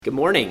Good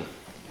morning.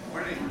 Good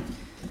morning.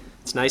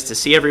 It's nice to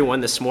see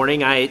everyone this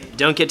morning. I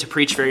don't get to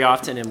preach very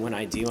often, and when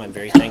I do, I'm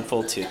very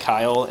thankful to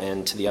Kyle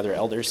and to the other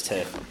elders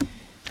to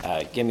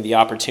give me the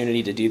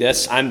opportunity to do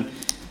this. I'm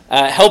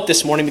helped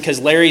this morning because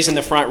Larry's in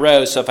the front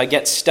row, so if I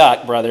get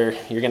stuck, brother,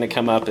 you're going to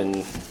come up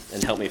and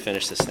help me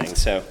finish this thing.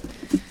 So,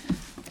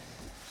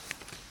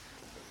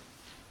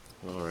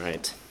 all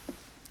right.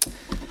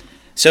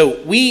 So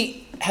we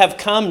have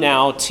come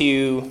now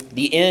to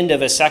the end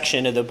of a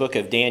section of the book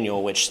of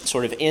Daniel, which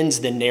sort of ends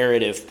the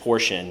narrative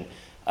portion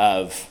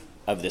of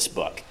this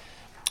book.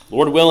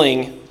 Lord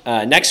willing,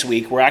 next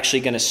week we're actually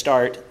going to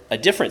start a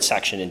different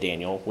section in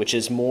Daniel, which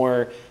is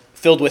more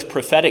filled with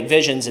prophetic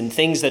visions and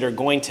things that are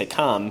going to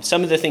come.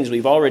 Some of the things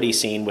we've already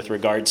seen with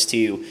regards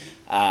to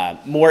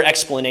more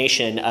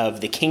explanation of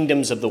the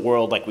kingdoms of the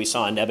world, like we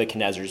saw in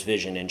Nebuchadnezzar's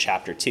vision in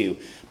chapter 2,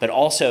 but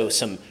also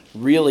some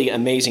really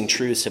amazing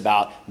truths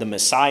about the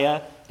Messiah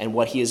and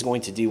what he is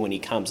going to do when he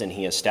comes and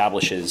he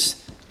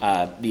establishes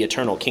the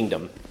eternal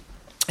kingdom,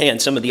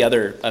 and some of the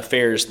other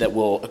affairs that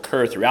will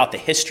occur throughout the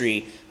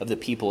history of the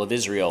people of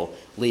Israel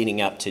leading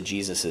up to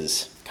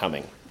Jesus'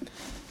 coming.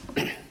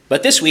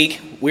 But this week,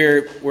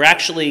 we're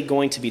actually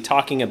going to be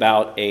talking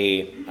about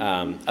a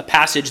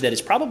passage that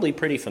is probably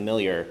pretty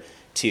familiar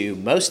to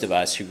most of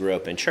us who grew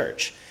up in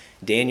church,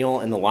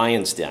 Daniel and the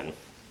lion's den.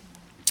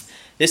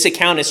 This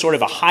account is sort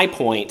of a high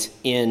point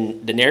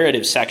in the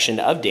narrative section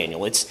of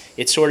Daniel.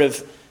 It's sort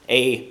of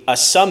a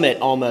summit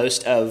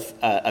almost of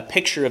a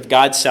picture of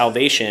God's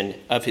salvation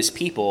of his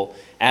people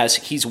as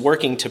he's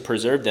working to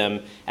preserve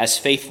them as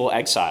faithful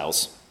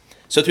exiles.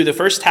 So through the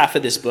first half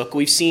of this book,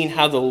 we've seen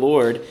how the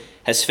Lord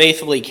has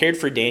faithfully cared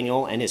for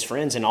Daniel and his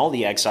friends and all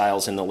the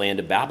exiles in the land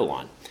of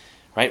Babylon.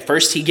 Right?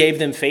 First, he gave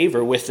them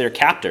favor with their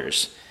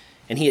captors,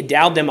 and he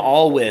endowed them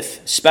all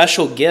with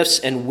special gifts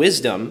and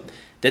wisdom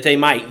that they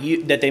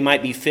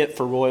might be fit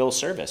for royal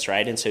service,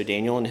 right? And so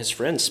Daniel and his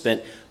friends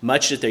spent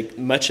much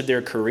of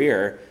their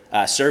career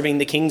serving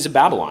the kings of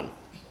Babylon.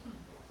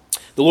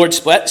 The Lord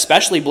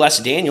especially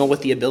blessed Daniel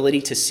with the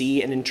ability to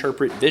see and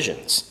interpret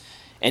visions,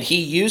 and he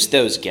used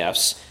those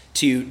gifts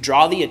to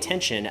draw the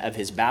attention of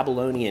his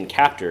Babylonian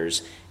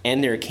captors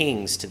and their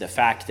kings to the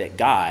fact that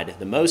God,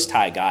 the Most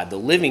High God, the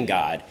living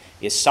God,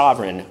 is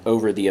sovereign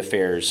over the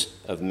affairs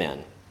of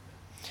men.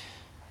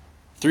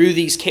 Through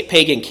these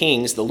pagan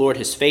kings, the Lord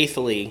has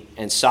faithfully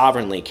and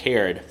sovereignly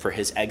cared for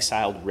his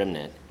exiled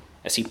remnant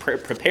as he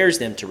prepares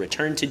them to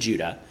return to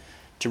Judah,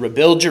 to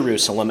rebuild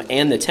Jerusalem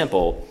and the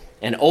temple,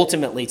 and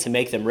ultimately to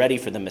make them ready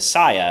for the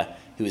Messiah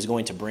who is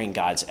going to bring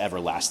God's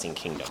everlasting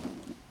kingdom.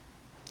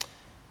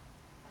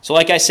 So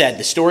like I said,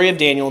 the story of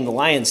Daniel in the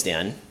lion's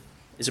den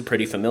is a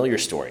pretty familiar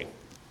story.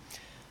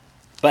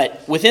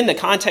 But within the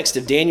context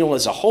of Daniel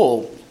as a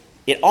whole,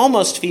 it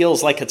almost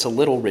feels like it's a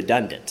little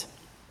redundant.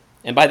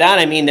 And by that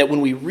I mean that when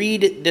we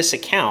read this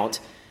account,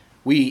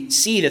 we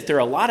see that there are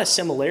a lot of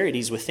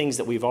similarities with things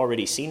that we've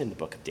already seen in the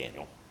book of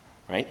Daniel,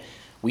 right?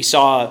 We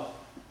saw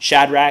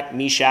Shadrach,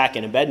 Meshach,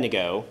 and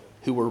Abednego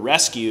who were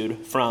rescued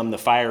from the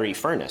fiery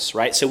furnace,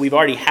 right? So we've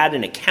already had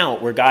an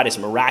account where God has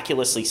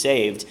miraculously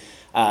saved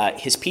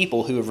his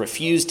people who have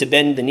refused to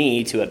bend the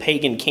knee to a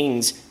pagan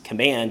king's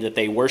command that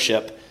they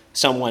worship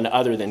someone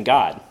other than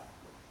God,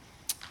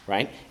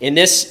 right? In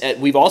this,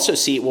 we'll also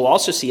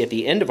see at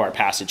the end of our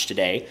passage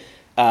today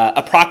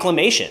a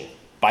proclamation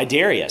by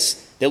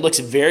Darius that looks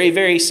very,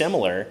 very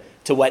similar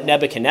to what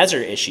Nebuchadnezzar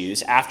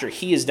issues after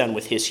he is done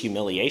with his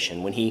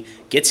humiliation. When he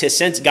gets his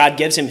sense, God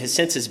gives him his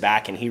senses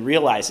back, and he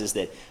realizes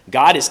that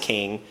God is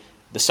king,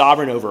 the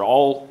sovereign over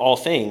all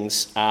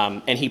things,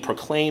 and he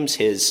proclaims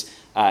his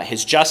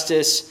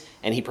justice,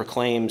 and he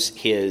proclaims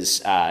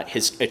his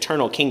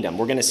eternal kingdom.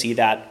 We're going to see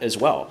that as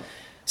well.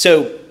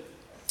 So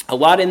a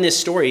lot in this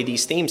story,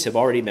 these themes have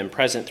already been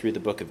present through the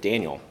book of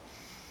Daniel.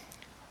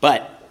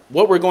 But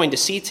what we're going to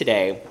see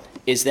today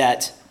is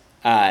that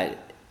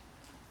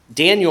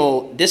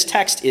Daniel, this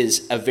text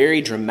is a very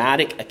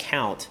dramatic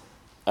account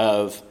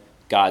of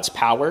God's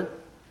power,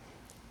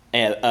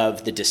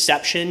 of the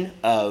deception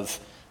of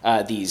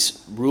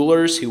these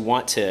rulers who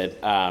want to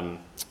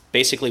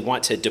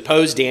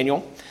depose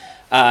Daniel,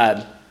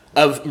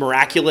 of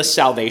miraculous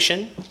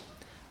salvation,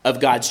 of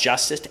God's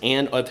justice,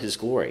 and of his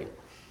glory.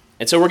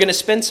 And so we're going to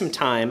spend some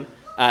time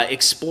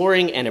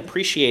exploring and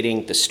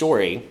appreciating the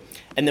story,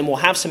 and then we'll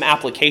have some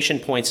application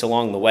points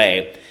along the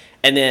way.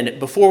 And then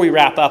before we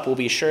wrap up, we'll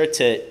be sure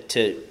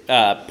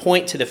to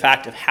point to the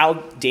fact of how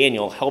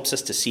Daniel helps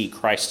us to see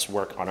Christ's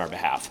work on our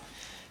behalf.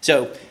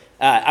 So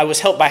I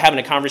was helped by having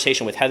a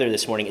conversation with Heather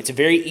this morning. It's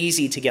very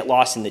easy to get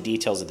lost in the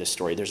details of this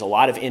story. There's a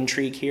lot of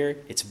intrigue here.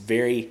 It's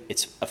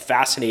a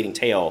fascinating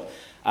tale.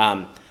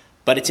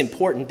 But it's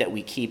important that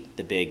we keep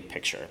the big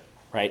picture,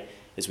 right?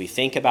 As we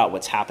think about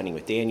what's happening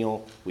with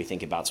Daniel, we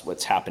think about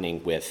what's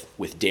happening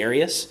with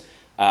Darius,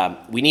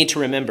 we need to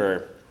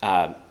remember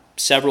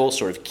several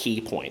sort of key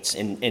points,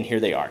 and here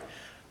they are.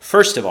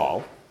 First of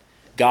all,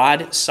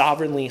 God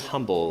sovereignly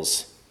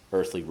humbles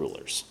earthly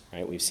rulers,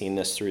 right? We've seen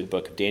this through the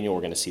book of Daniel.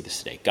 We're going to see this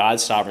today. God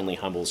sovereignly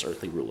humbles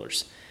earthly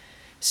rulers.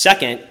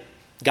 Second,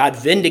 God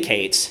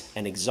vindicates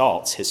and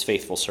exalts his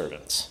faithful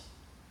servants.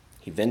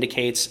 He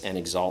vindicates and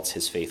exalts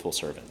his faithful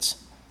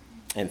servants.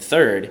 And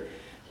third,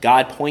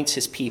 God points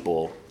his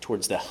people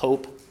towards the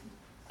hope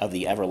of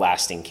the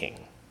everlasting king.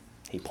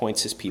 He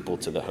points his people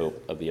to the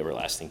hope of the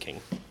everlasting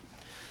king.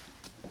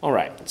 All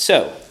right,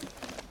 so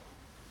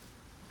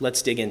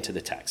let's dig into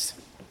the text.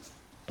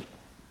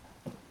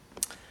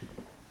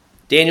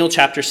 Daniel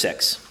chapter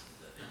 6.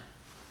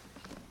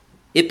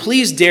 It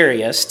pleased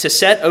Darius to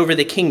set over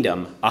the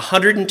kingdom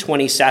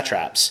 120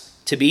 satraps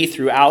to be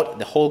throughout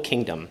the whole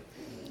kingdom,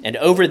 and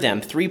over them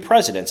 3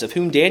 presidents, of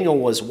whom Daniel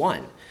was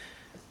one,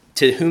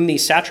 to whom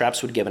these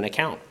satraps would give an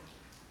account,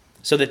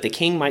 so that the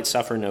king might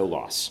suffer no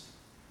loss.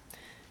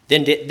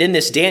 Then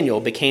this Daniel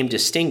became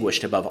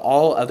distinguished above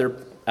all other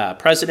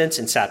presidents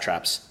and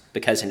satraps,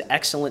 because an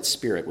excellent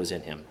spirit was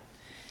in him,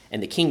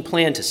 and the king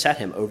planned to set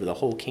him over the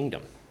whole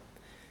kingdom.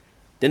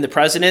 Then the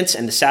presidents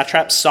and the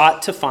satraps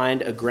sought to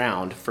find a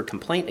ground for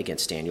complaint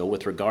against Daniel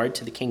with regard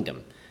to the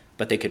kingdom,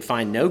 but they could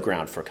find no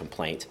ground for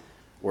complaint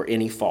or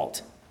any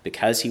fault,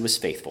 because he was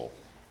faithful,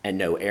 and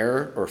no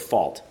error or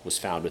fault was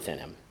found within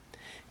him.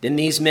 Then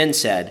these men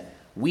said,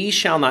 "We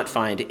shall not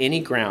find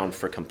any ground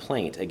for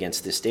complaint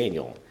against this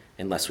Daniel,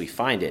 unless we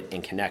find it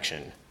in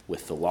connection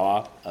with the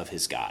law of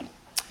his God."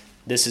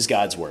 This is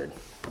God's word.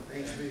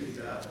 Thanks be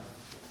to God.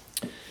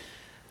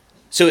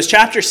 So as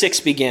chapter 6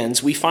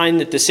 begins, we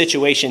find that the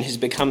situation has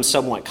become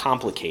somewhat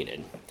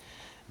complicated.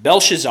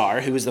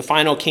 Belshazzar, who is the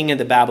final king of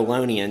the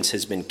Babylonians,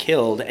 has been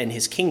killed, and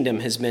his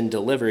kingdom has been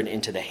delivered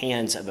into the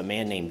hands of a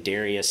man named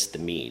Darius the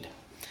Mede.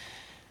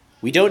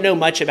 We don't know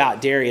much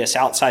about Darius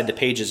outside the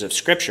pages of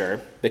Scripture,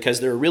 because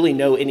there are really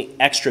no any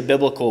extra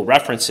biblical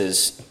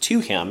references to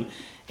him,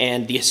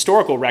 and the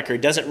historical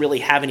record doesn't really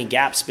have any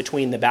gaps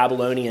between the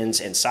Babylonians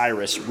and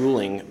Cyrus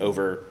ruling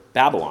over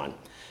Babylon.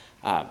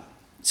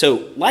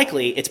 So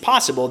likely, it's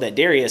possible that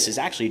Darius is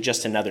actually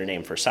just another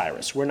name for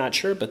Cyrus. We're not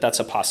sure, but that's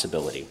a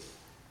possibility.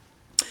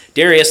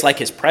 Darius, like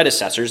his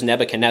predecessors,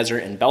 Nebuchadnezzar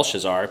and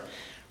Belshazzar,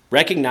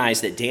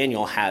 recognize that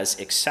Daniel has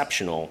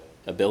exceptional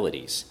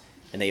abilities,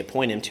 and they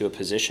appoint him to a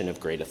position of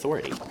great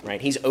authority,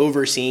 right? He's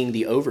overseeing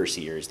the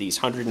overseers, these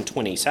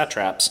 120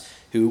 satraps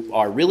who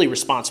are really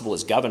responsible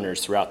as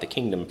governors throughout the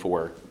kingdom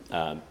for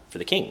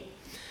the king.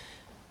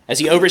 As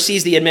he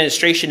oversees the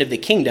administration of the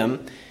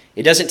kingdom,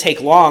 it doesn't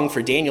take long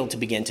for Daniel to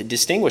begin to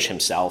distinguish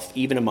himself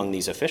even among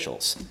these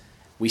officials.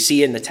 We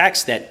see in the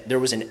text that there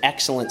was an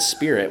excellent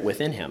spirit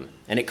within him,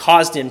 and it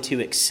caused him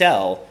to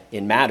excel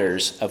in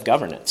matters of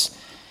governance.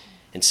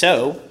 And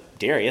so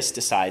Darius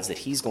decides that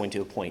he's going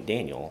to appoint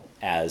Daniel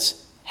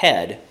as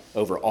head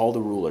over all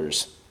the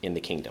rulers in the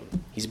kingdom.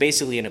 He's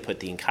basically going to put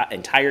the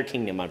entire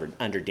kingdom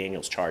under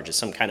Daniel's charge as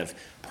some kind of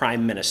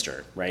prime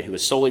minister, right, who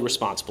is solely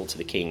responsible to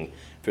the king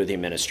for the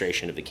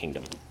administration of the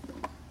kingdom.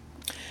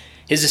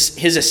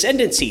 His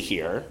ascendancy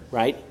here,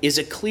 right, is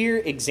a clear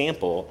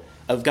example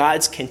of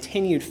God's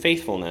continued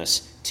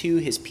faithfulness to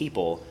his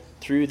people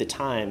through the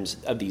times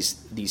of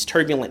these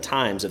turbulent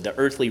times of the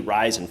earthly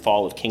rise and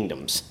fall of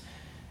kingdoms.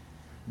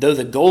 Though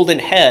the golden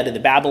head of the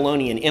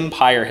Babylonian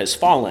Empire has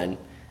fallen,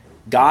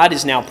 God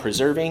is now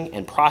preserving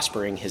and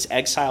prospering his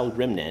exiled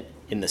remnant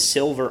in the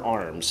silver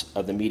arms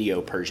of the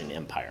Medo-Persian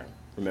Empire.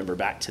 Remember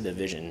back to the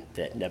vision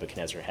that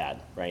Nebuchadnezzar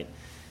had, right?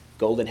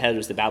 Golden head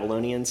was the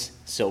Babylonians,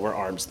 silver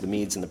arms the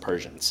Medes and the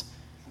Persians.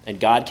 And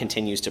God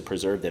continues to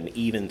preserve them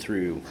even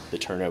through the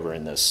turnover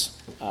in this,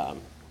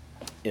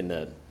 in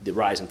the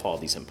rise and fall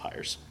of these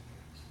empires.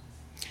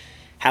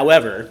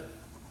 However,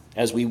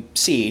 as we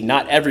see,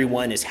 not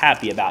everyone is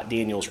happy about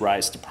Daniel's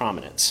rise to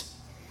prominence.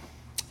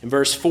 In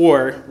verse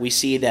 4, we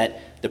see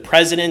that the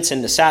presidents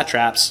and the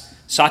satraps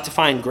sought to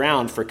find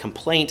ground for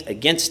complaint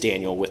against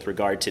Daniel with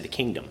regard to the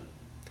kingdom.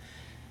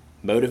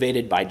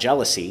 Motivated by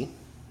jealousy,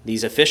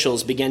 these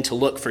officials begin to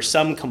look for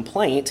some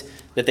complaint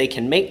that they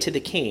can make to the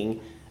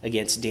king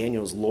against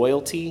Daniel's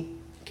loyalty,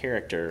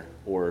 character,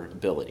 or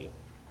ability.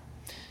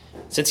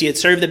 Since he had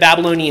served the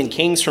Babylonian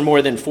kings for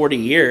more than 40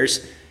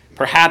 years,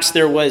 perhaps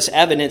there was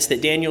evidence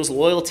that Daniel's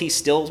loyalty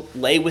still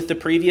lay with the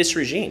previous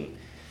regime.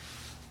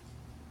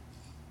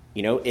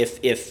 You know,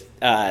 if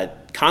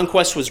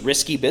conquest was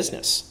risky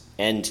business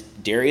and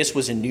Darius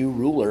was a new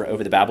ruler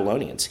over the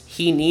Babylonians,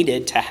 he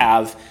needed to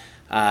have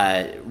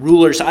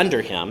rulers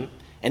under him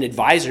and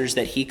advisors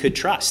that he could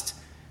trust.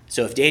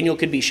 So if Daniel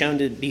could be shown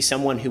to be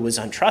someone who was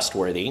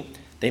untrustworthy,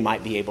 they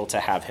might be able to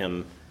have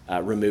him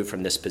removed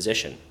from this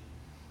position.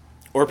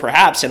 Or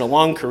perhaps in a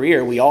long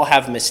career, we all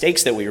have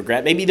mistakes that we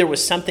regret. Maybe there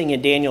was something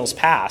in Daniel's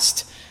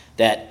past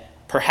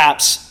that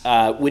perhaps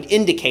would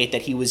indicate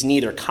that he was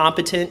neither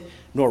competent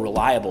nor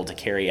reliable to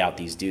carry out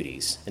these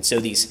duties. And so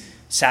these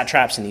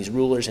satraps and these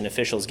rulers and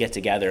officials get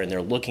together and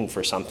they're looking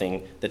for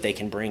something that they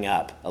can bring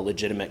up, a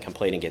legitimate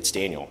complaint against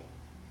Daniel.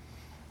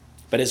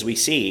 But as we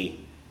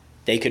see,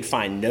 they could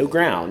find no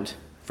ground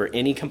for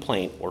any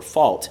complaint or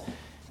fault.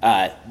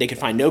 They could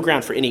find no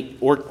ground for any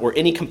or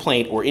any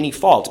complaint or any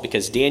fault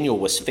because Daniel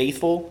was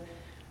faithful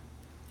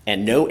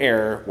and no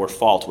error or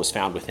fault was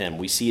found with him.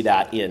 We see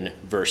that in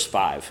verse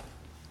 5.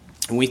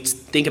 And we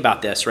think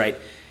about this, right?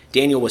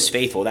 Daniel was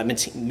faithful. That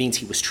means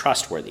he was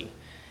trustworthy.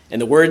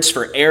 And the words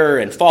for error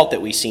and fault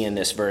that we see in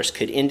this verse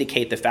could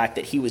indicate the fact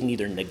that he was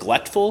neither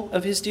neglectful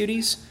of his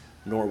duties,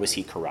 nor was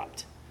he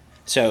corrupt.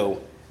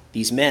 So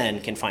these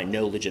men can find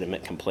no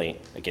legitimate complaint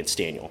against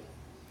Daniel.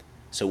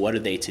 So what are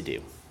they to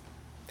do?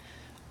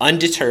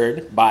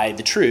 Undeterred by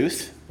the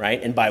truth,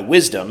 right, and by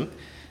wisdom,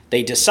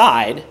 they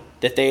decide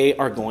that they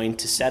are going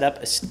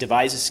to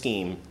devise a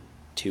scheme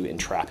to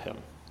entrap him.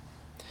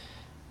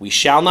 We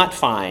shall not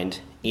find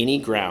any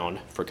ground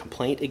for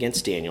complaint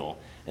against Daniel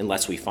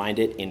unless we find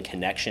it in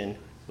connection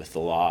with the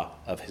law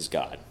of his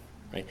God.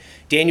 Right?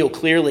 Daniel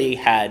clearly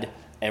had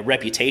a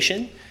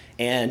reputation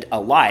and a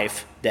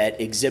life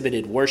that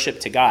exhibited worship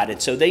to God.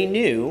 And so they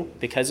knew,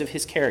 because of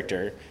his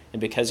character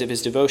and because of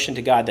his devotion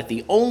to God, that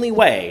the only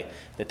way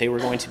that they were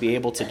going to be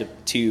able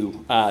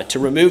to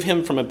remove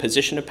him from a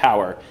position of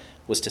power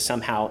was to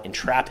somehow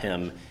entrap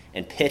him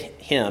and pit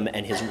him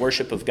and his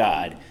worship of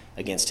God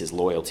against his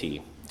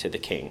loyalty to the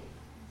king.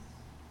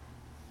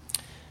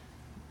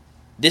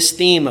 This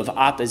theme of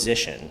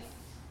opposition,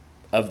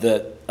 of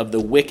the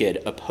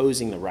wicked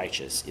opposing the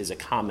righteous, is a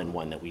common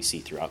one that we see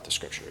throughout the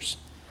scriptures.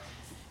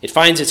 It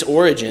finds its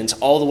origins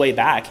all the way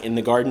back in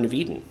the Garden of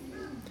Eden.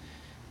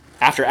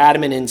 After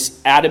Adam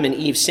and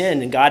Eve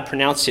sinned and God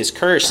pronounced his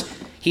curse,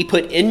 he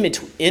put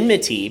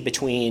enmity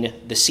between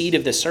the seed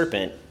of the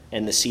serpent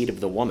and the seed of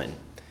the woman.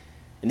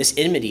 And this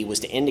enmity was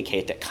to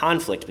indicate that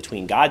conflict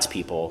between God's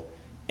people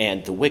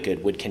and the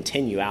wicked would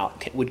continue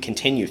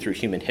through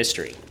human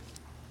history.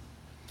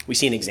 We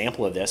see an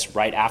example of this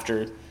right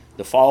after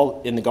the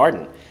fall in the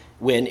garden,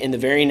 when in the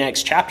very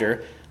next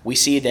chapter, we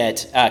see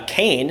that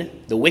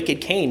Cain, the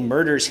wicked Cain,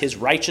 murders his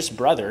righteous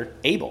brother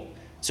Abel.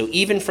 So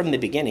even from the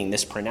beginning,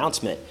 this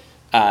pronouncement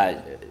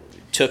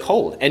took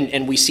hold.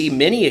 And we see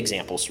many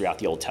examples throughout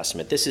the Old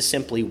Testament. This is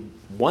simply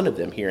one of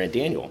them here in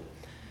Daniel.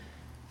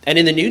 And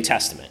in the New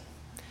Testament,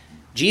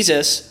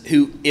 Jesus,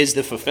 who is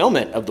the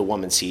fulfillment of the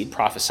woman's seed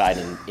prophesied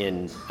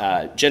in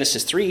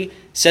Genesis 3,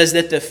 says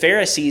that the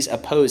Pharisees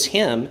oppose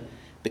him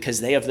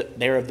because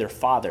they're of their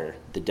father,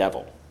 the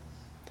devil.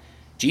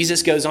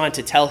 Jesus goes on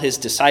to tell his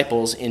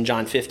disciples in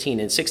John 15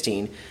 and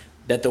 16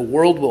 that the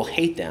world will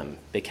hate them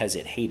because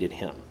it hated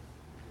him.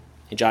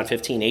 In John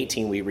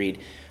 15:18 we read,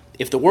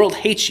 "If the world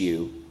hates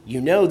you,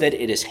 you know that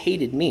it has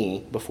hated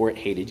me before it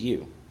hated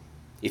you.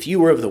 If you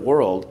were of the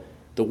world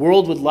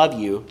would love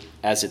you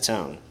as its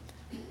own.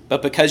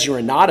 But because you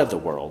are not of the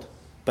world,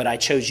 but I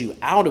chose you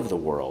out of the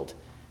world,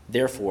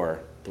 therefore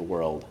the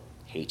world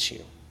hates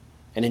you."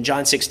 And in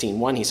John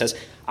 16:1 he says,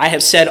 "I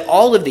have said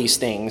all of these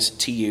things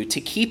to you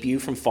to keep you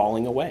from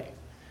falling away.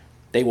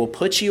 They will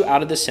put you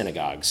out of the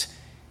synagogues.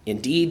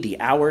 Indeed, the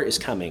hour is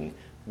coming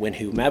when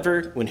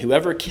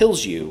whoever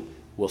kills you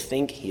will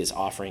think he is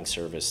offering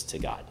service to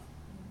God."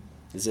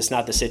 Is this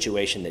not the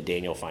situation that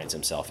Daniel finds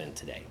himself in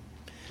today?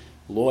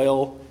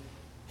 Loyal,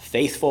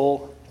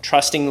 faithful,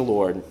 trusting the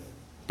Lord,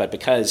 but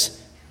because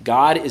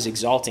God is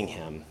exalting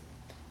him,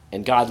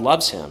 and God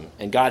loves him,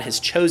 and God has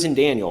chosen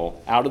Daniel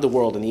out of the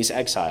world in these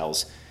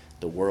exiles,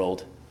 the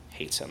world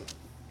hates him.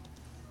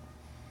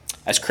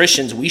 As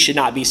Christians, we should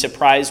not be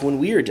surprised when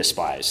we are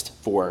despised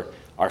for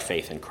our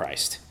faith in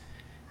Christ.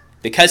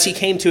 Because he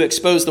came to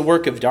expose the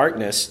work of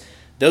darkness,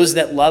 those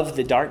that love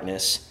the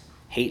darkness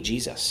hate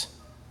Jesus.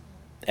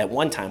 At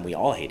one time, we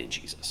all hated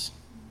Jesus.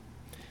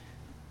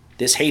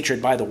 This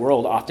hatred by the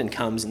world often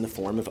comes in the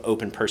form of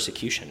open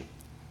persecution.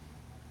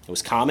 It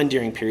was common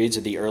during periods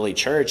of the early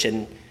church,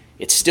 and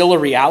it's still a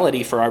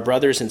reality for our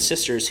brothers and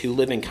sisters who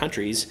live in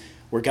countries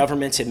where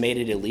governments have made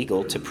it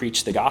illegal to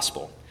preach the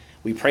gospel.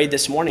 We prayed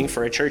this morning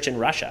for a church in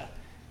Russia.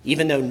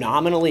 Even though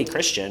nominally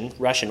Christian,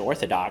 Russian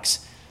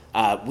Orthodox,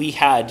 we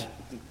had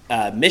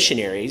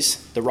missionaries,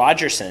 the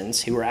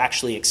Rogersons, who were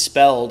actually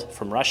expelled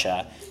from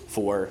Russia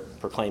for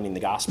proclaiming the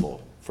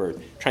gospel, for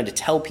trying to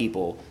tell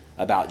people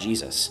about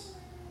Jesus.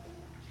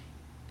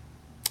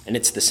 And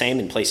it's the same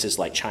in places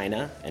like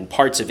China and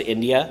parts of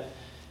India,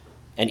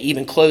 and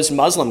even closed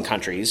Muslim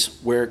countries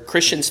where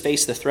Christians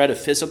face the threat of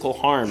physical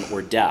harm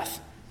or death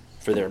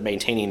for their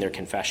maintaining their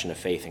confession of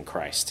faith in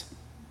Christ.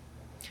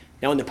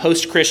 Now, in the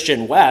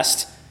post-Christian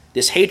West,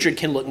 this hatred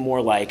can look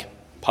more like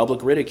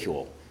public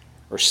ridicule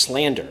or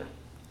slander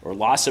or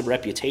loss of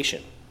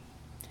reputation.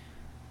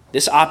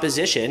 This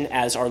opposition,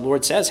 as our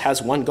Lord says,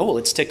 has one goal.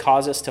 It's to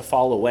cause us to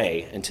fall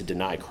away and to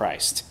deny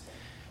Christ.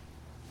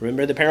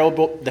 Remember the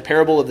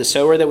parable of the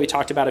sower that we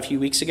talked about a few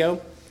weeks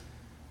ago?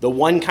 The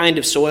one kind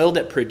of soil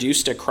that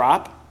produced a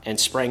crop and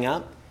sprang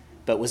up,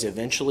 but was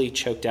eventually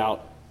choked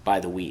out by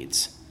the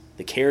weeds.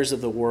 The cares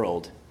of the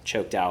world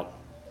choked out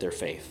their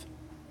faith.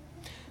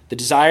 The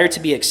desire to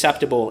be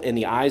acceptable in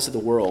the eyes of the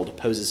world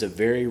poses a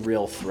very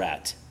real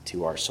threat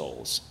to our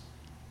souls.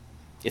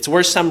 It's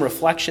worth some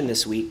reflection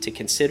this week to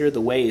consider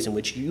the ways in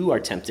which you are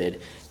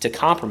tempted to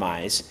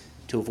compromise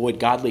to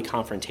avoid godly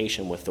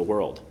confrontation with the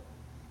world.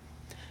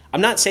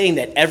 I'm not saying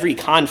that every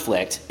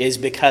conflict is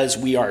because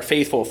we are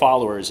faithful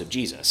followers of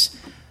Jesus.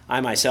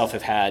 I myself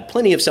have had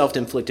plenty of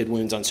self-inflicted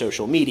wounds on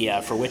social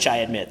media for which I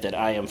admit that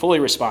I am fully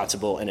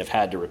responsible and have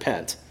had to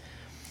repent.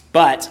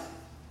 But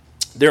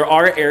there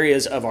are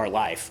areas of our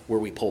life where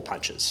we pull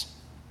punches.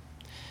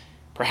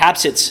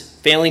 Perhaps it's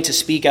failing to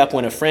speak up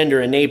when a friend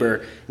or a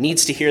neighbor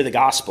needs to hear the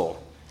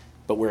gospel,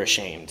 but we're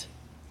ashamed.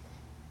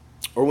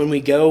 Or when we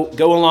go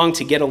along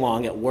to get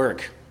along at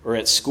work or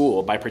at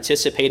school by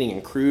participating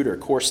in crude or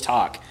coarse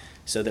talk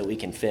so that we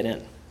can fit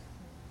in.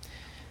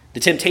 The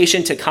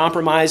temptation to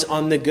compromise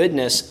on the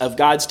goodness of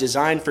God's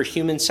design for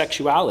human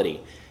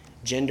sexuality,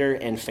 gender,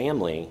 and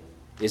family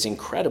is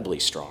incredibly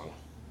strong.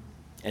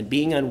 And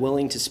being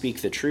unwilling to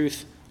speak the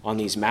truth on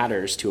these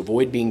matters to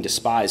avoid being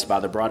despised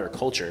by the broader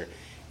culture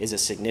is a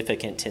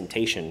significant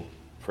temptation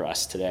for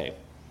us today.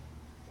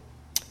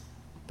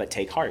 But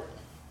take heart.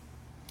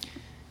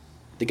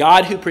 The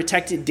God who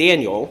protected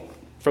Daniel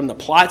from the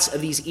plots of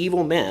these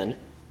evil men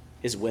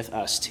is with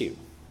us too.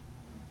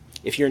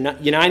 If you're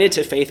not united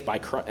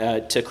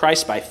to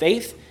Christ by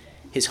faith,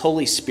 his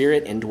Holy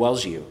Spirit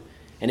indwells you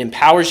and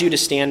empowers you to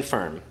stand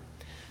firm.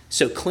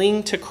 So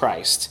cling to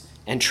Christ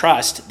and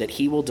trust that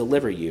he will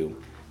deliver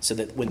you so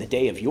that when the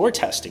day of your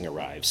testing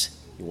arrives,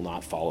 you will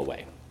not fall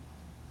away.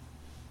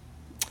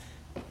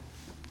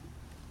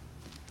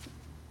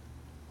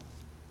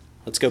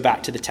 Let's go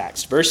back to the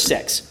text. Verse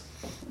 6.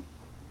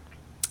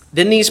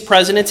 Then these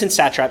presidents and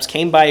satraps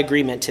came by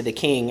agreement to the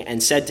king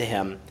and said to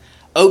him,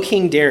 O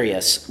King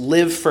Darius,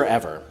 live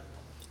forever.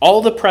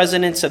 All the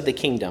presidents of the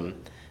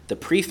kingdom, the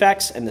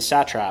prefects and the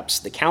satraps,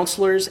 the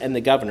counselors and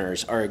the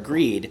governors are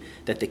agreed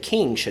that the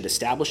king should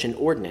establish an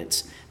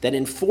ordinance that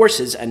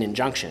enforces an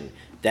injunction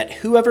that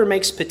whoever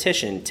makes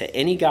petition to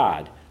any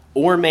god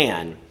or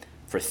man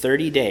for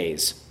 30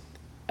 days,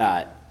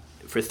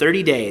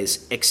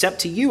 except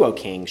to you, O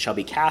king, shall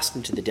be cast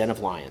into the den of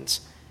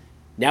lions.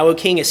 Now, O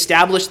king,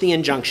 establish the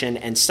injunction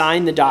and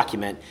sign the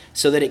document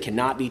so that it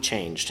cannot be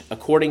changed,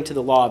 according to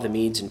the law of the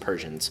Medes and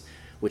Persians,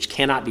 which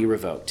cannot be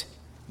revoked.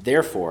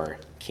 Therefore,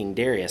 King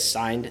Darius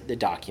signed the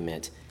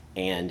document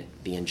and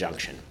the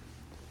injunction.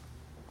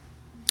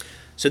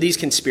 So these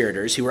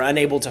conspirators, who were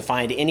unable to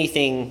find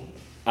anything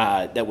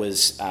that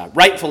was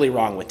rightfully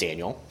wrong with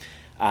Daniel,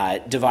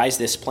 devised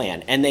this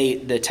plan. And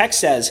the text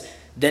says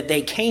that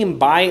they came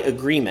by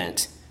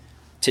agreement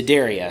to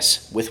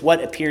Darius with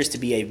what appears to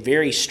be a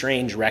very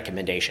strange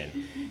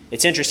recommendation.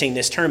 It's interesting,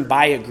 this term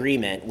by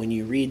agreement, when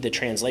you read the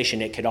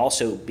translation, it could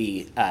also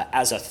be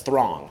as a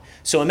throng.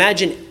 So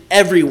imagine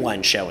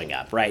everyone showing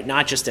up, right?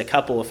 Not just a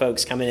couple of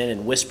folks coming in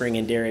and whispering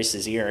in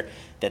Darius's ear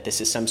that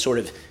this is some sort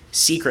of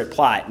secret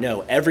plot.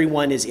 No,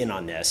 everyone is in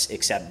on this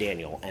except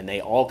Daniel, and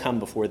they all come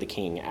before the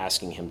king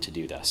asking him to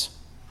do this.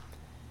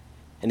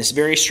 And this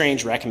very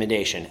strange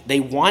recommendation, they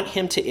want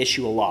him to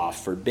issue a law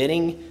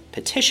forbidding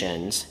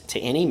petitions to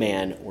any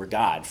man or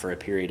god for a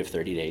period of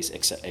 30 days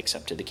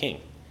except to the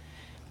king.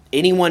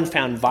 Anyone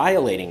found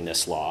violating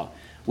this law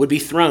would be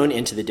thrown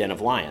into the den of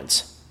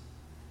lions.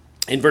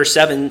 In verse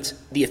 7,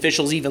 the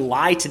officials even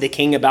lie to the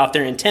king about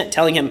their intent,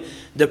 telling him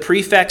the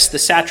prefects, the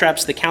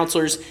satraps, the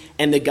counselors,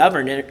 and the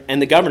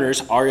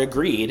governors are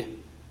agreed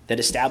that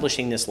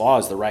establishing this law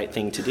is the right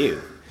thing to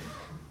do.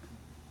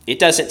 It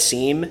doesn't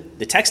seem,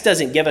 the text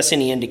doesn't give us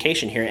any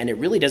indication here, and it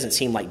really doesn't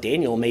seem like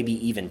Daniel may be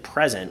even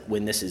present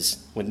when this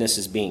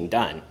is being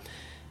done.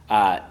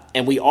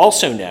 And we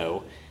also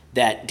know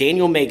that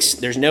Daniel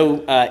there's no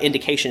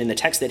indication in the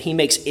text that he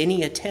makes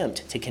any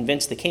attempt to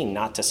convince the king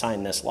not to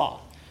sign this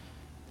law.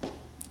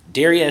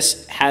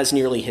 Darius has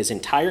nearly his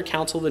entire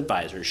council of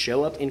advisors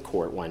show up in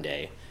court one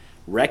day,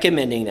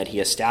 recommending that he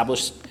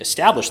establish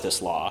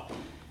this law,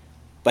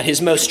 but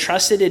his most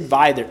trusted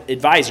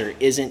advisor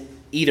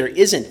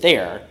isn't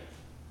there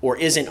or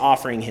isn't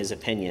offering his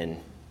opinion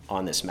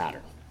on this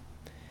matter.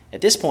 At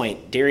this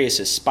point,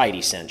 Darius's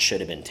spidey sense should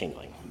have been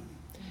tingling.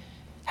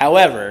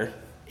 However,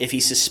 if he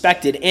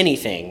suspected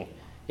anything,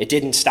 it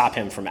didn't stop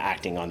him from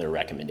acting on their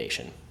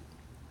recommendation.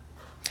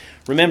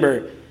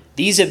 Remember,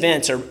 these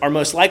events are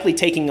most likely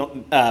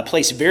taking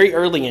place very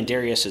early in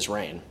Darius's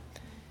reign.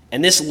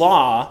 And this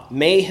law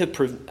may have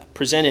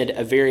presented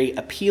a very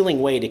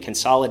appealing way to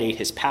consolidate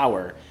his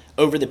power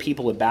over the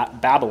people of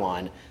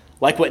Babylon,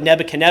 like what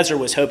Nebuchadnezzar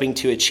was hoping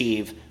to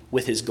achieve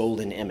with his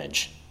golden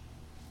image.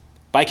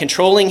 By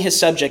controlling his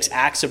subjects'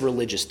 acts of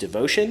religious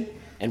devotion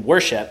and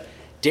worship,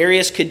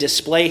 Darius could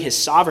display his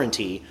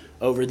sovereignty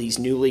over these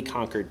newly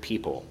conquered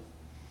people.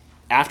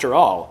 After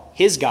all,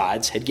 his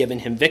gods had given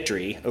him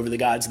victory over the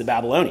gods of the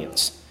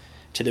Babylonians.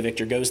 To the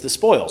victor goes the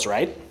spoils,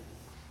 right?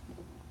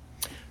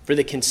 For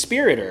the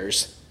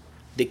conspirators,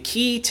 the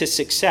key to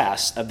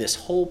success of this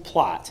whole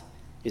plot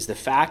is the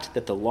fact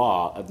that the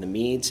law of the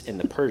Medes and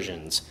the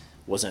Persians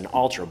was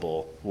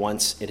unalterable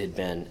once it had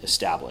been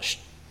established.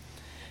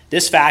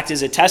 This fact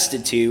is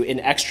attested to in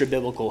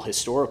extra-biblical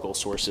historical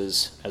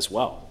sources as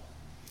well.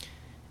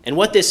 And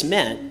what this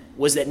meant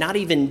was that not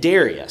even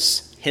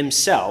Darius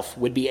himself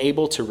would be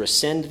able to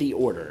rescind the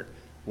order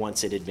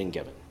once it had been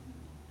given.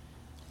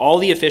 All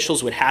the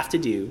officials would have to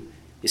do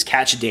is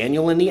catch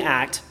Daniel in the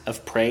act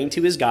of praying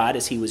to his God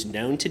as he was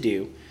known to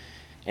do,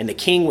 and the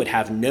king would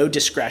have no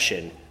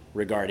discretion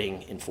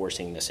regarding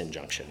enforcing this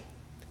injunction.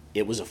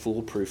 It was a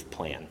foolproof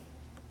plan.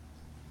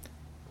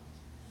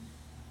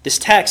 This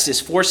text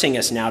is forcing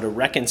us now to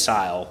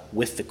reconcile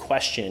with the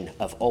question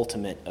of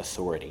ultimate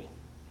authority.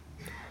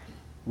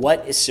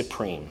 what is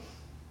supreme?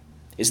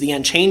 Is the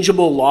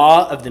unchangeable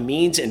law of the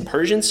Medes and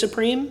Persians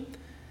supreme,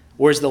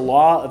 or is the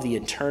law of the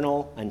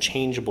eternal,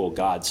 unchangeable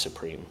God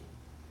supreme?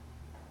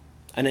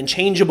 An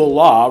unchangeable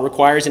law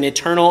requires an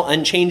eternal,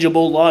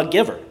 unchangeable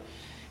lawgiver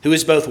who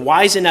is both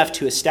wise enough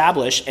to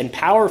establish and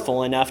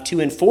powerful enough to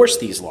enforce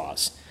these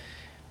laws.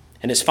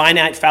 And as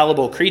finite,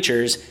 fallible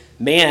creatures,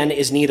 man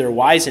is neither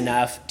wise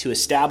enough to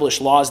establish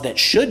laws that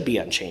should be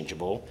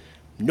unchangeable,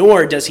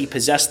 nor does he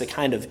possess the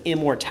kind of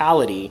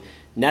immortality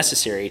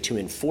necessary to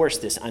enforce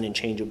this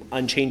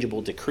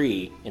unchangeable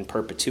decree in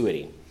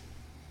perpetuity.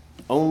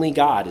 Only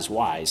God is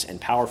wise and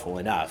powerful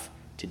enough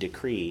to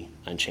decree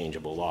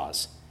unchangeable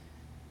laws.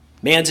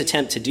 Man's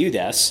attempt to do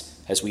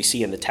this, as we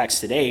see in the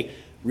text today,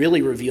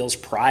 really reveals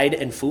pride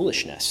and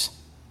foolishness.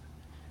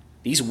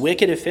 These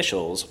wicked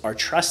officials are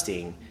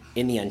trusting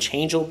in the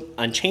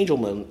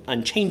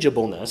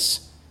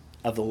unchangeableness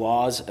of the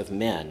laws of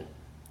men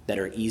that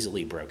are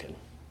easily broken.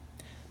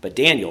 But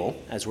Daniel,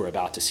 as we're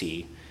about to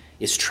see,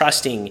 is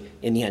trusting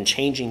in the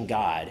unchanging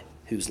God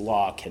whose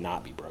law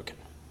cannot be broken.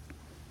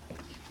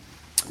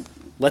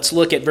 Let's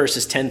look at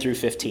verses 10 through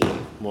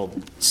 15. We'll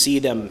see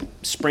them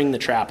spring the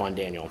trap on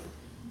Daniel.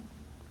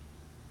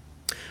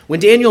 When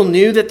Daniel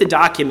knew that the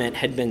document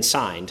had been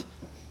signed,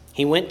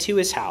 he went to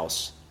his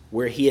house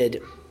where he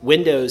had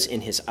windows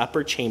in his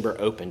upper chamber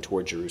open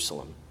toward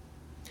Jerusalem.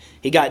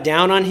 He got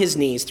down on his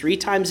knees 3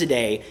 times a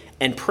day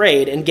and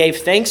prayed and gave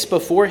thanks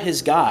before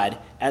his God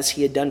as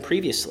he had done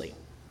previously.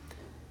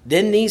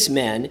 Then these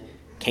men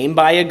came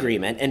by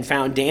agreement and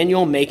found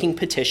Daniel making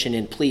petition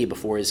and plea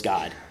before his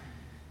God.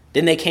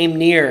 Then they came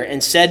near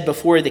and said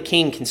before the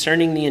king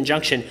concerning the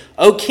injunction,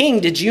 "O king,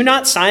 did you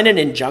not sign an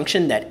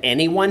injunction that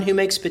anyone who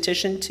makes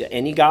petition to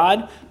any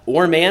god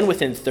or man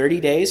within 30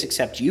 days,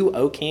 except you,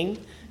 O king,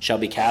 shall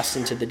be cast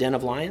into the den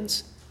of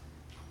lions?"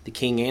 The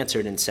king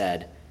answered and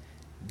said,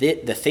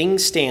 "The thing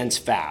stands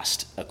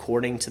fast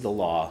according to the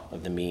law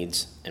of the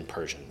Medes and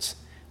Persians,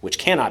 which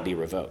cannot be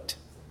revoked."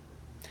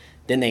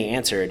 Then they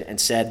answered and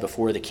said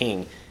before the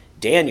king,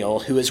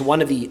 "Daniel, who is one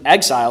of the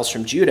exiles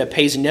from Judah,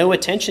 pays no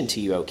attention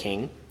to you, O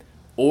king,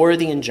 or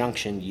the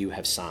injunction you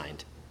have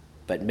signed,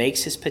 but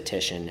makes his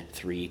petition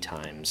 3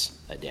 times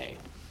a day."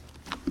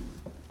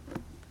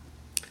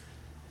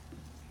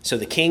 So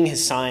the king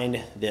has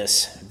signed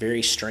this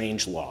very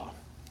strange law.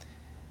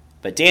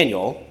 But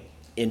Daniel,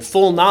 in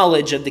full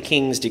knowledge of the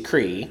king's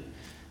decree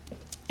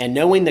and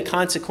knowing the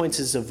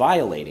consequences of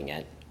violating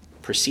it,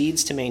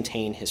 proceeds to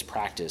maintain his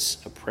practice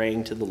of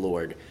praying to the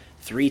Lord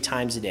 3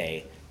 times a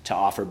day to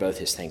offer both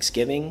his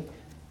thanksgiving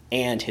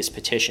and his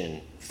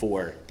petition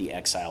for the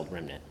exiled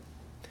remnant.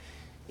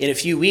 In a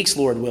few weeks,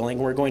 Lord willing,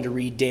 we're going to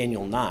read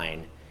Daniel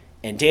 9.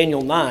 And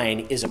Daniel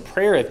 9 is a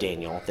prayer of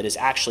Daniel that is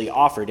actually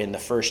offered in the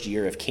first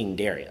year of King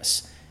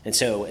Darius. And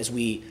so as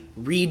we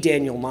read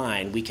Daniel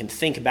 9, we can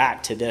think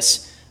back to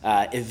this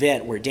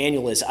event where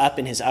Daniel is up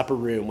in his upper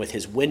room with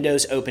his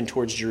windows open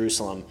towards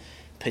Jerusalem,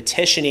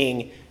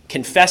 petitioning,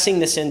 confessing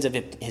the sins of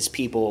his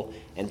people,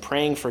 and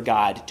praying for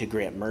God to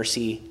grant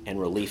mercy and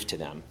relief to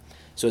them.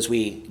 So as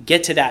we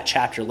get to that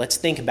chapter, let's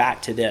think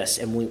back to this,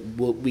 and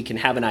we can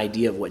have an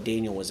idea of what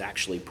Daniel was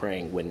actually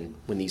praying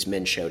when these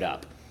men showed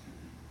up.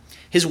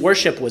 His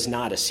worship was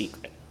not a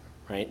secret,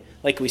 right?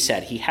 Like we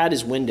said, he had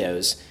his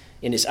windows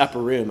in his upper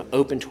room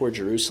open toward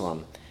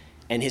Jerusalem,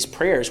 and his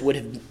prayers would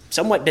have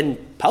somewhat been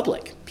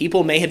public.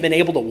 People may have been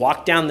able to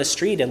walk down the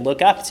street and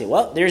look up and say,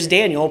 well, there's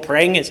Daniel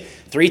praying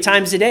 3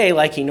 times a day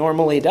like he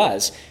normally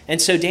does.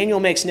 And so Daniel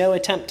makes no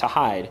attempt to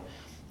hide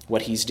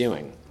what he's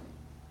doing.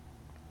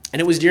 And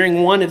it was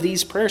during one of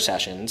these prayer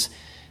sessions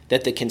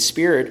that the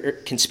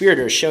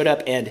conspirators showed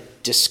up and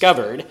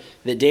discovered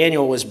that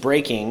Daniel was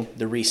breaking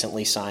the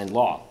recently signed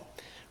law.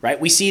 Right?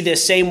 We see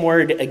this same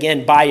word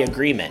again, by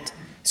agreement.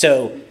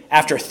 So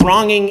after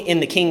thronging in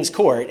the king's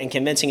court and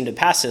convincing him to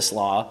pass this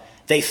law,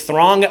 they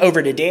throng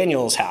over to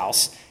Daniel's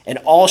house and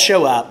all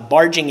show up,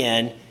 barging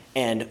in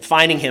and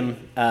finding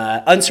him,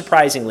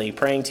 unsurprisingly,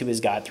 praying to his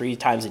God 3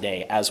 times a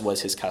day, as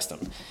was his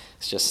custom.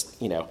 It's just,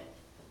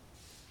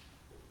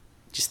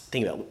 just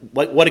think about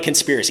what a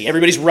conspiracy.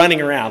 Everybody's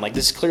running around like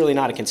this is clearly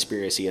not a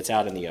conspiracy. It's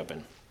out in the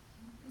open.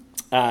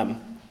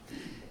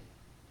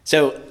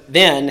 So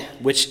then,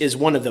 which is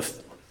one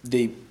of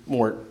the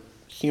more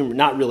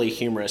not really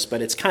humorous,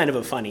 but it's kind of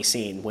a funny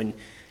scene when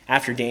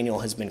after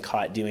Daniel has been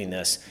caught doing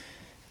this,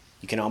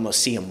 you can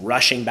almost see him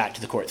rushing back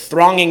to the court,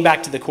 thronging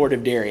back to the court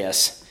of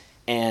Darius,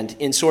 and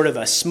in sort of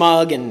a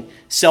smug and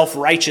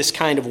self-righteous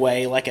kind of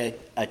way, like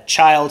a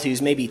child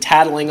who's maybe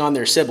tattling on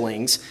their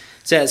siblings,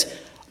 says,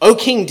 "O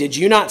king, did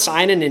you not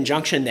sign an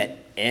injunction that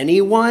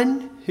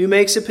anyone who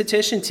makes a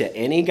petition to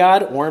any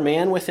god or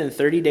man within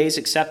 30 days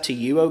except to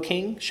you, O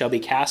king, shall be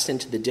cast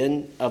into the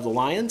den of the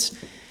lions?"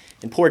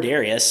 And poor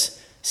Darius,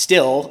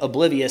 still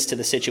oblivious to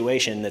the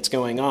situation that's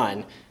going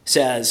on,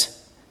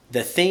 says,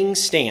 "The thing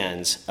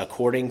stands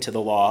according to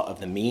the law of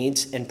the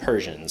Medes and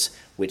Persians,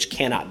 which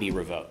cannot be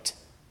revoked."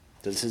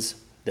 This is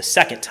the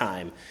second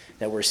time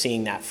that we're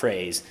seeing that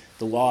phrase,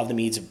 the law of the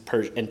Medes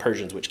and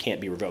Persians, which can't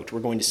be revoked.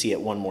 We're going to see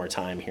it one more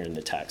time here in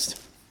the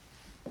text.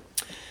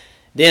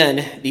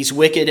 Then these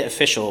wicked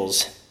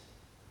officials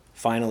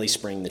finally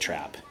spring the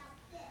trap.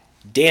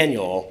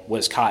 Daniel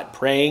was caught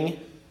praying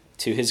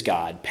to his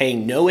God,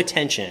 paying no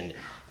attention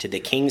to the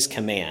king's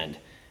command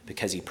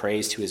because he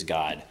prays to his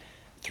God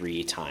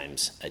 3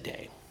 times a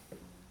day.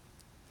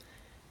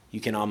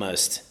 You can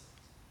almost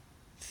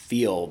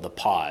feel the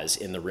pause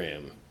in the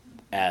room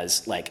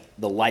as like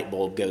the light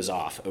bulb goes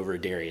off over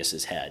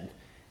Darius's head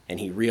and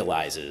he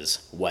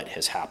realizes what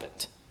has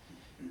happened,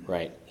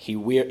 right? He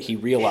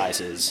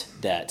realizes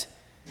that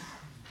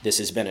this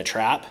has been a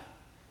trap,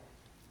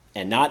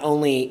 and not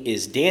only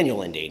is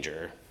Daniel in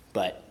danger,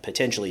 but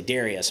potentially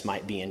Darius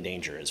might be in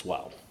danger as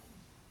well.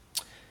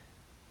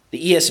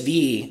 The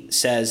ESV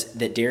says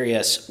that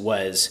Darius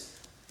was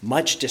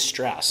much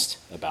distressed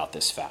about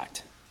this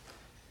fact.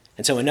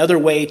 And so another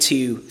way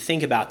to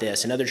think about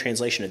this, another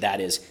translation of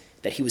that is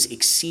that he was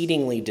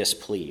exceedingly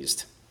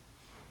displeased.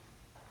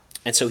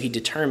 And so he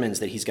determines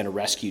that he's going to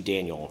rescue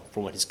Daniel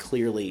from what is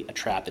clearly a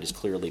trap that has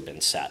clearly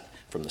been set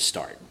from the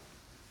start.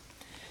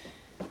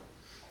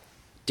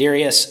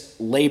 Darius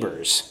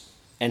labors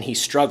and he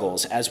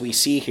struggles, as we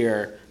see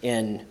here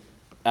in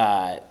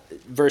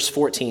verse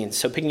 14.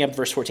 So picking up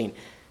verse 14.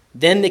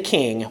 Then the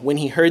king, when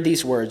he heard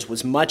these words,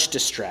 was much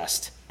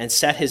distressed and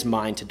set his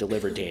mind to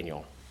deliver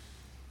Daniel.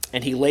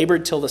 And he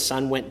labored till the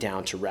sun went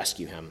down to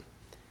rescue him.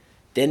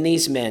 Then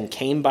these men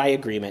came by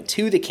agreement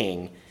to the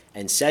king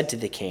and said to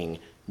the king,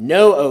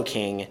 Know, O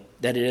king,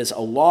 that it is a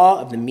law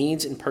of the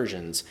Medes and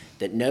Persians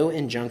that no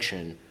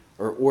injunction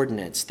or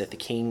ordinance that the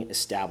king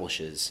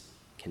establishes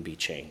can be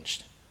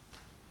changed.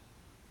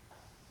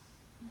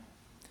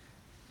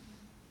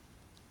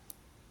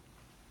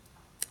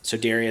 So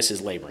Darius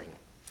is laboring.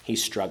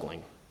 He's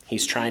struggling.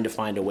 He's trying to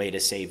find a way to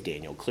save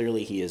Daniel.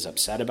 Clearly he is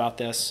upset about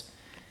this,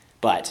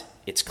 but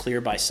it's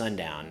clear by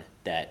sundown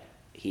that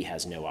he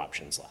has no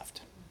options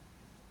left.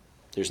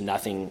 There's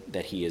nothing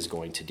that he is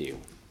going to do.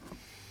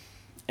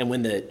 And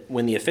when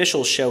the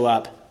officials show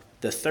up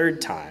the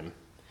third time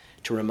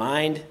to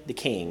remind the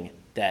king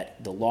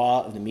that the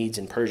law of the Medes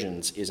and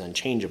Persians is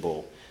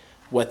unchangeable,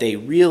 what they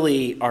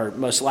really are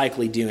most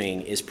likely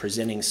doing is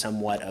presenting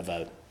somewhat of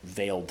a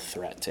veiled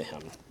threat to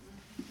him.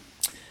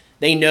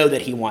 They know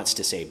that he wants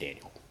to save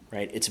Daniel,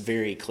 right? It's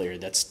very clear.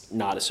 That's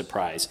not a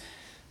surprise.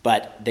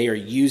 But they are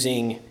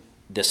using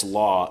this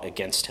law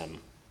against him.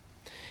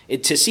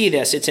 To see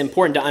this, it's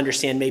important to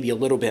understand maybe a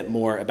little bit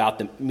more about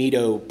the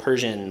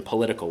Medo-Persian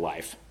political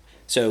life.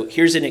 So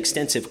here's an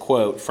extensive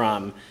quote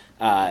from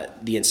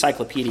the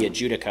Encyclopedia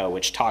Judica,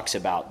 which talks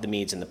about the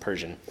Medes and the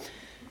Persian.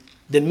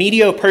 The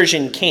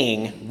Medo-Persian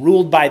king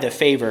ruled by the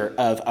favor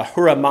of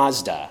Ahura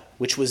Mazda,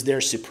 which was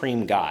their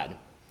supreme god,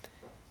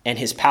 and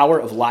his power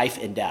of life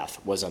and death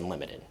was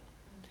unlimited.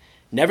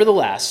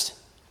 Nevertheless,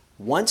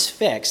 once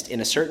fixed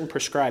in a certain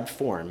prescribed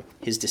form,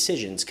 his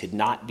decisions could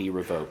not be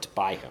revoked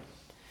by him,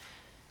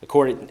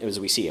 according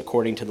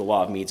to the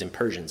law of Medes and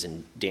Persians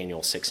in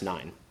Daniel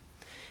 6:9.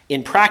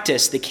 In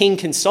practice, the king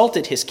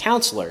consulted his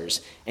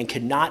counselors and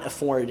could not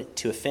afford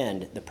to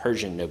offend the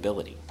Persian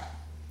nobility.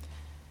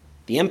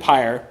 The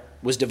empire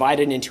was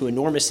divided into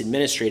enormous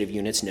administrative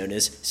units known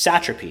as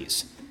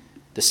satrapies.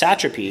 The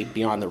satrapy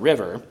beyond the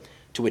river,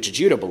 to which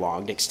Judah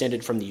belonged,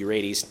 extended from the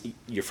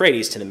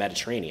Euphrates to the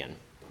Mediterranean.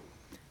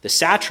 The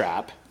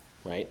satrap,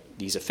 right,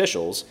 these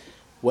officials,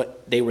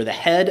 they were the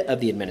head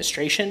of the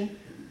administration,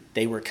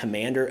 they were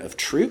commander of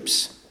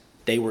troops,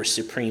 they were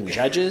supreme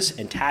judges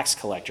and tax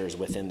collectors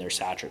within their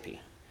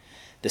satrapy.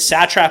 The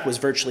satrap was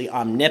virtually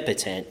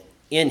omnipotent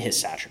in his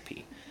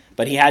satrapy,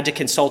 but he had to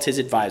consult his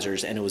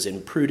advisors, and it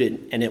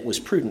was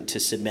prudent to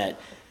submit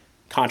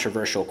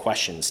controversial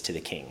questions to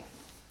the king.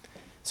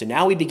 So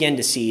now we begin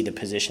to see the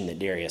position that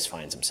Darius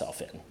finds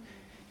himself in.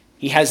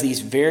 He has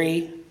these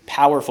very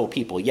powerful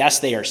people. Yes,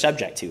 they are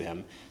subject to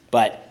him,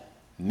 but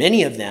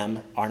many of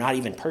them are not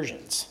even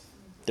Persians.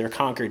 They're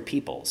conquered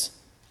peoples.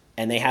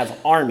 And they have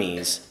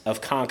armies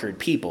of conquered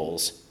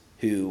peoples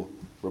who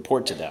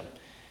report to them.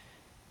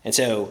 And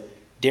so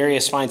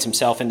Darius finds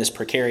himself in this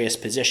precarious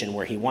position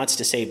where he wants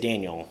to save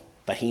Daniel,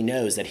 but he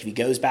knows that if he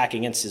goes back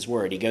against his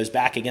word, he goes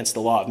back against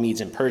the law of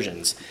Medes and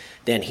Persians,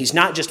 then he's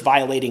not just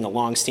violating a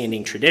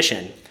long-standing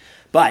tradition,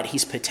 but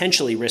he's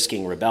potentially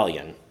risking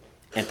rebellion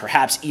and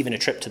perhaps even a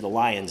trip to the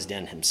lion's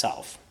den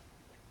himself.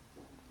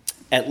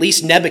 At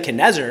least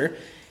Nebuchadnezzar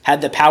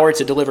had the power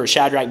to deliver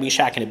Shadrach,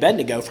 Meshach, and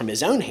Abednego from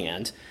his own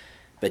hand,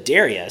 but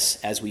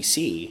Darius, as we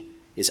see,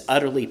 is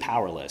utterly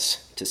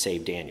powerless to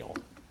save Daniel.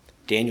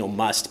 Daniel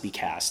must be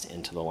cast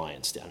into the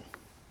lion's den.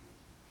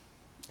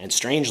 And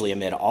strangely,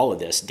 amid all of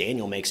this,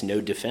 Daniel makes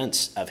no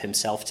defense of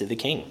himself to the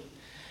king.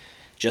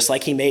 Just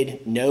like he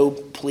made no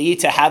plea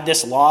to have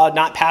this law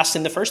not passed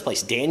in the first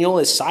place, Daniel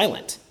is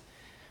silent.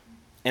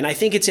 And I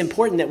think it's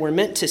important that we're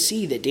meant to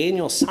see that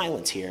Daniel's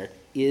silence here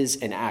is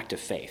an act of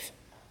faith.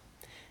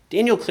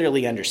 Daniel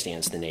clearly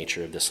understands the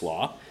nature of this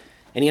law,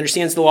 and he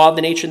understands the law of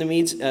the nature of the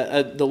Medes,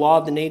 the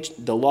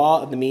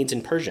law of the Medes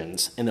and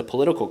Persians, and the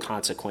political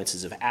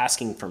consequences of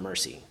asking for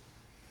mercy.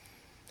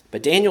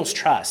 But Daniel's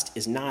trust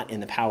is not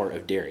in the power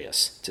of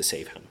Darius to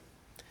save him.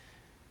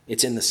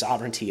 It's in the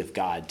sovereignty of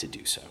God to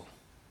do so.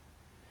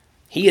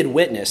 He had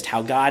witnessed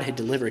how God had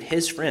delivered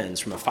his friends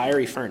from a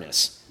fiery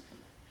furnace.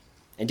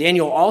 And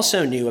Daniel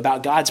also knew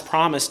about God's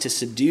promise to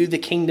subdue the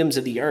kingdoms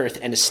of the earth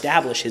and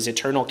establish his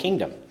eternal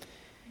kingdom.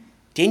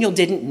 Daniel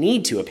didn't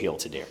need to appeal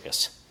to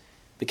Darius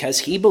because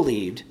he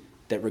believed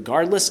that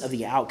regardless of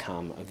the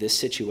outcome of this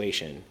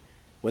situation,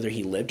 whether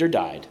he lived or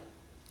died,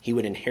 he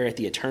would inherit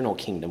the eternal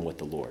kingdom with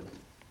the Lord.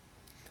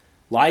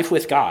 Life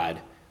with God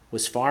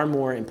was far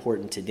more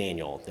important to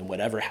Daniel than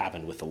whatever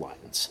happened with the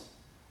lions.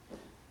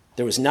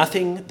 There was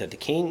nothing that the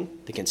king,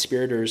 the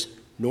conspirators,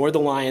 nor the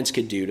lions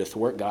could do to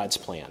thwart God's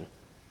plan.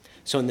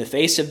 So in the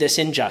face of this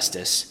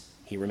injustice,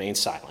 he remained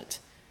silent,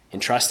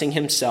 entrusting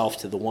himself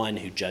to the one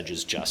who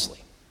judges justly.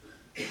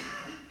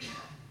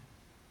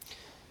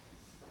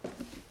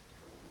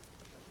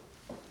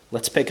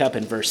 Let's pick up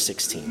in verse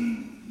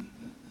 16.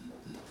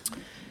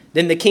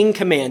 Then the king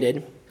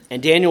commanded,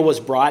 and Daniel was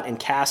brought and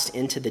cast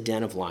into the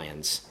den of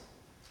lions.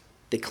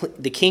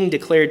 The king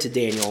declared to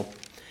Daniel,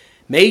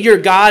 "May your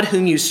God,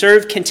 whom you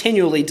serve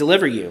continually,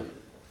 deliver you."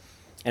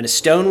 And a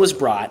stone was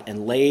brought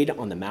and laid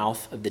on the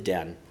mouth of the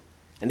den.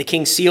 And the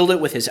king sealed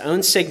it with his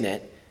own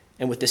signet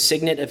and with the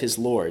signet of his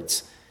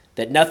lords,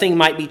 that nothing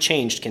might be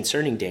changed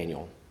concerning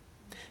Daniel.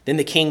 Then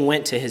the king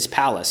went to his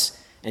palace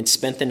and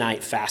spent the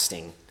night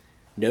fasting.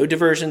 No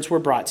diversions were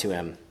brought to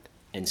him,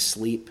 and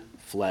sleep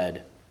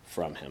fled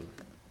from him.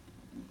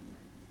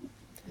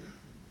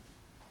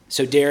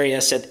 So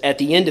Darius, at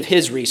the end of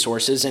his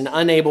resources and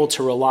unable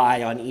to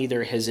rely on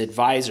either his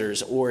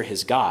advisors or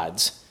his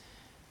gods,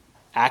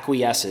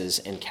 acquiesces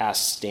and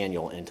casts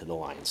Daniel into the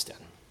lion's den.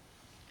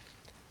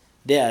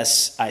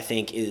 This, I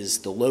think, is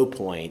the low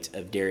point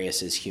of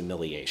Darius's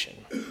humiliation.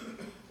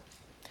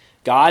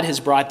 God has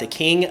brought the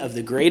king of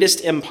the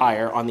greatest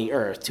empire on the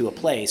earth to a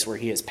place where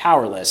he is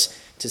powerless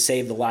to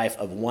save the life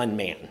of one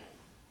man.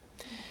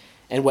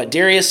 And what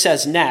Darius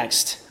says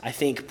next, I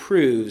think,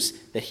 proves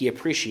that he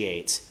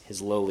appreciates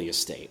his lowly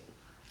estate.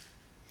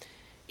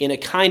 In a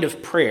kind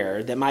of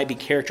prayer that might be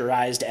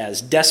characterized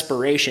as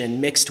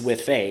desperation mixed with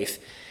faith,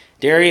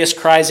 Darius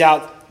cries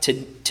out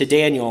to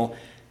Daniel,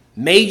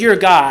 "May your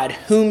God,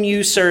 whom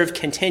you serve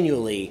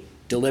continually,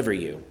 deliver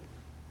you."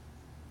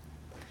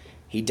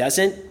 He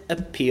doesn't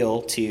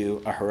appeal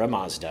to Ahura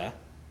Mazda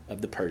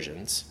of the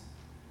Persians.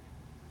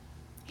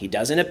 He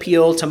doesn't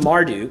appeal to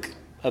Marduk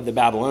of the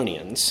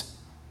Babylonians.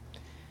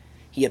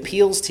 He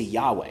appeals to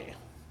Yahweh,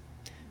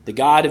 the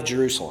God of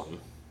Jerusalem,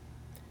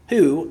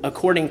 who,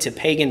 according to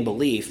pagan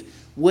belief,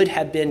 would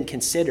have been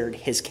considered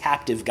his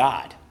captive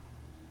God.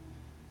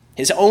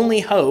 His only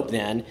hope,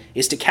 then,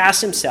 is to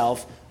cast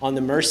himself on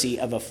the mercy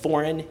of a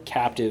foreign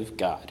captive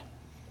God.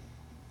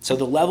 So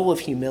the level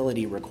of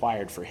humility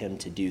required for him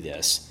to do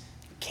this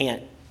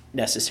can't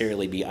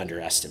necessarily be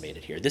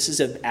underestimated here. This is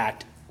an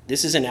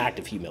act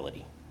of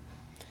humility.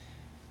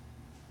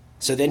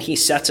 So then he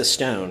sets a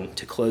stone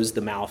to close the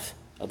mouth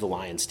of the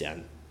lion's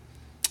den,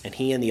 and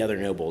he and the other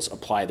nobles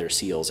apply their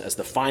seals as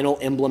the final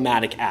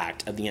emblematic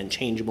act of the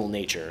unchangeable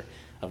nature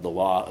of the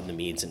law of the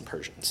Medes and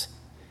Persians.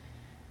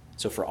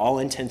 So for all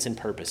intents and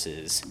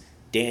purposes,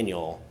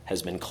 Daniel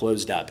has been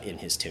closed up in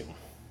his tomb.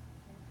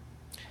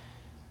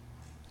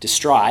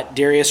 Distraught,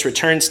 Darius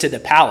returns to the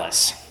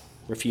palace,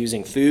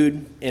 refusing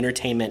food,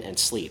 entertainment, and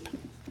sleep.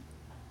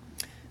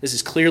 This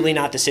is clearly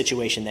not the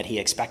situation that he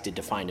expected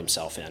to find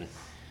himself in.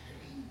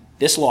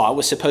 This law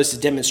was supposed to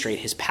demonstrate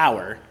his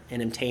power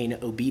and obtain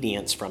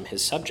obedience from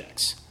his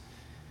subjects.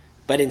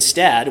 But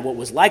instead, what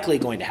was likely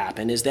going to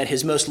happen is that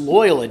his most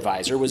loyal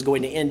advisor was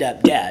going to end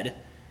up dead,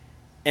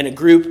 and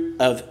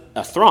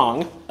a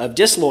throng of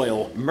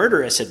disloyal,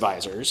 murderous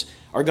advisors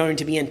are going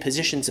to be in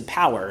positions of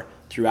power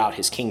throughout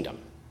his kingdom.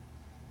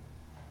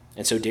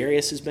 And so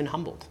Darius has been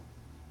humbled,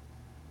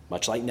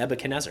 much like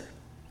Nebuchadnezzar.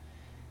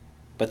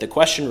 But the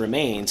question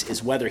remains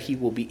is whether he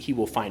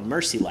will find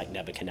mercy like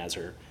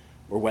Nebuchadnezzar,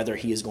 or whether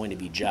he is going to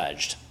be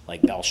judged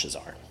like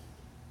Belshazzar.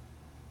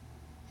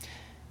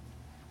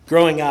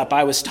 Growing up,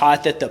 I was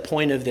taught that the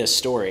point of this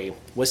story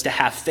was to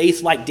have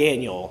faith like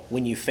Daniel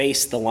when you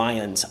face the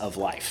lions of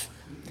life.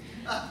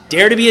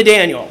 Dare to be a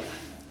Daniel.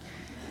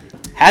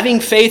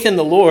 Having faith in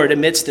the Lord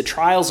amidst the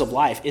trials of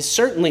life is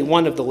certainly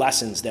one of the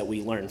lessons that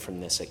we learn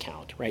from this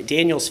account, right?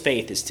 Daniel's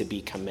faith is to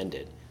be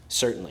commended,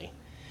 certainly.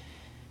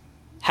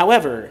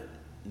 However,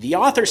 the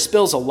author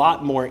spills a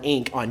lot more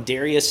ink on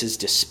Darius's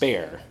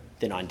despair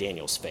than on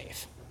Daniel's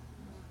faith.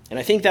 And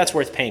I think that's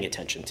worth paying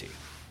attention to.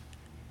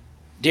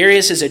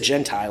 Darius is a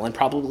Gentile and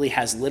probably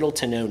has little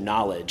to no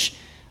knowledge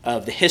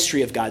of the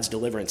history of God's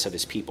deliverance of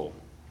his people.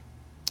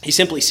 He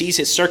simply sees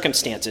his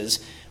circumstances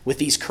with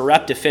these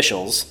corrupt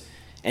officials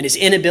and his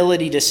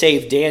inability to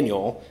save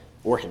Daniel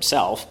or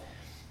himself,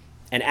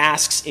 and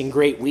asks in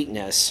great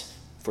weakness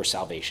for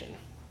salvation.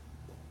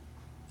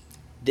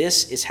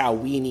 This is how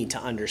we need to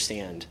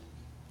understand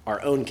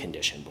our own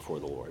condition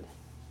before the Lord.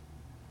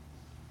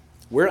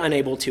 We're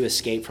unable to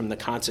escape from the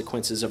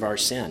consequences of our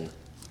sin,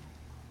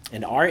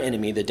 and our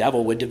enemy, the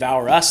devil, would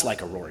devour us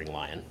like a roaring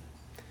lion.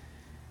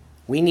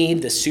 We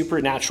need the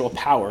supernatural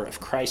power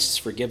of Christ's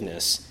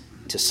forgiveness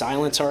to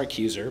silence our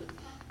accuser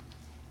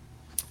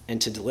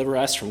and to deliver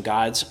us from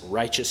God's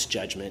righteous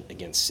judgment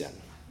against sin.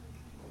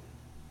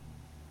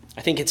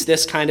 I think it's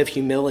this kind of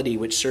humility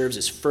which serves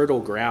as fertile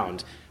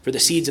ground for the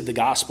seeds of the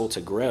gospel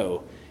to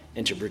grow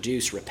and to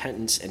produce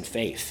repentance and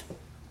faith.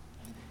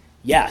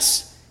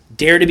 Yes,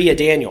 dare to be a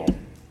Daniel,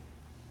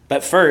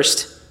 but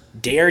first,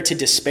 dare to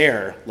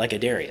despair like a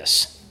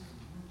Darius.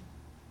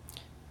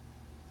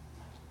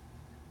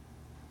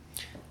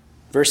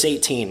 Verse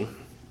 18,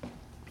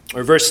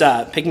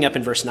 picking up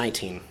in verse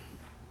 19.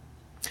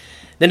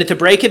 Then at the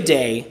break of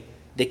day,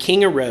 the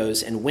king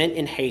arose and went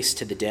in haste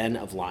to the den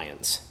of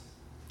lions.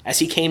 As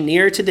he came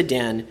near to the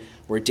den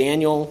where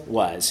Daniel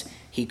was,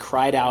 he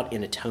cried out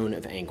in a tone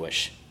of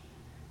anguish.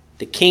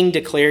 The king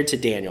declared to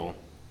Daniel,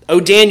 "O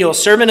Daniel,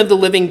 servant of the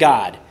living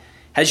God,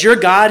 has your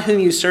God whom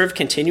you serve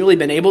continually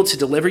been able to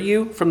deliver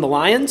you from the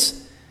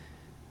lions?"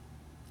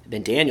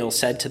 Then Daniel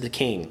said to the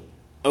king,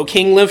 "O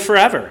king, live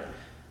forever.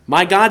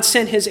 My God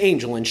sent his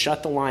angel and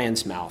shut the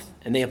lion's mouth,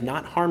 and they have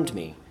not harmed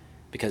me,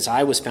 because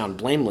I was found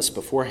blameless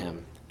before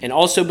him. And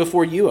also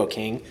before you, O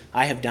king,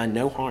 I have done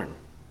no harm."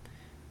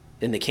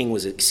 Then the king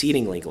was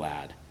exceedingly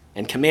glad,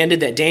 and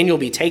commanded that Daniel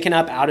be taken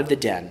up out of the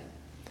den.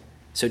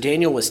 So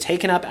Daniel was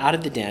taken up out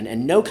of the den,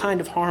 and no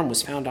kind of harm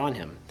was found on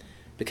him,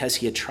 because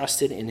he had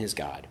trusted in his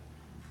God.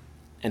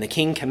 And the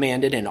king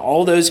commanded, and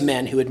all those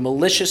men who had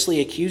maliciously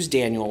accused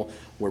Daniel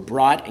were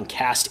brought and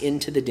cast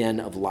into the den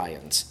of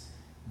lions,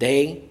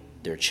 they,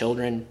 their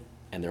children,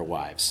 and their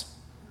wives.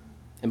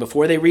 And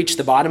before they reached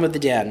the bottom of the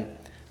den,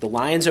 the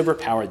lions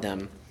overpowered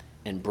them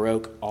and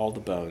broke all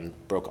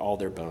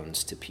their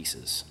bones to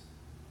pieces.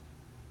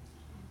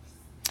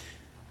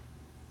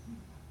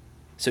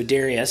 So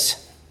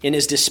Darius, in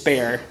his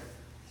despair,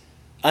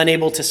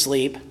 unable to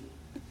sleep,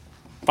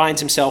 finds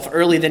himself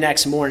early the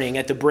next morning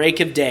at the break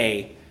of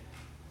day,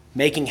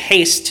 making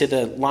haste to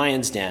the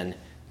lion's den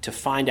to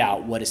find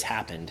out what has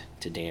happened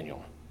to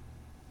Daniel.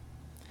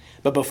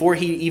 But before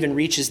he even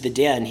reaches the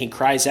den, he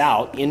cries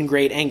out in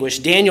great anguish,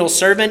 "Daniel,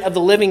 servant of the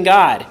living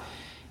God,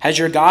 has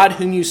your God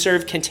whom you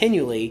serve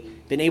continually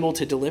been able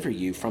to deliver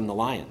you from the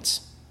lions?"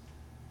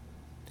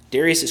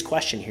 Darius'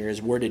 question here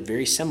is worded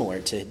very similar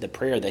to the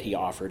prayer that he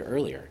offered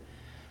earlier.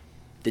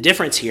 The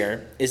difference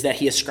here is that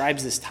he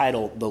ascribes this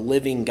title, the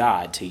living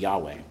God, to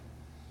Yahweh.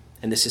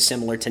 And this is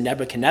similar to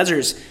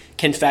Nebuchadnezzar's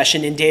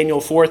confession in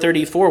Daniel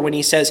 4:34 when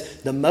he says,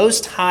 "The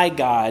Most High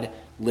God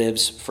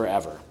lives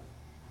forever."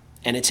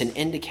 And it's an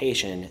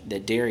indication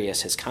that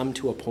Darius has come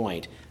to a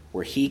point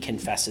where he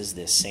confesses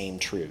this same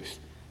truth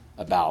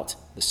about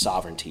the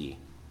sovereignty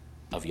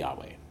of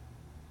Yahweh.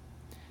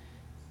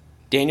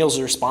 Daniel's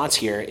response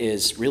here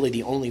is really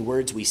the only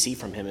words we see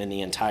from him in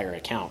the entire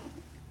account.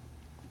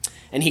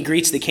 And he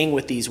greets the king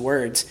with these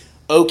words,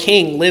 "O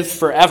king, live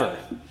forever."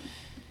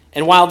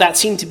 And while that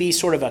seemed to be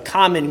sort of a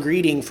common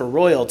greeting for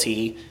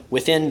royalty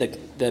within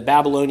the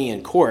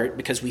Babylonian court,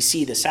 because we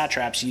see the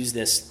satraps use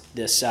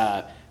this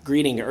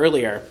greeting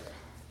earlier,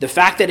 the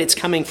fact that it's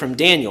coming from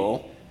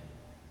Daniel,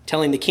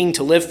 telling the king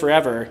to live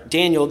forever,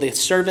 Daniel, the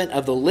servant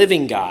of the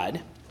living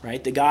God,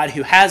 right, the God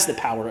who has the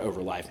power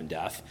over life and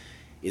death,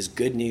 is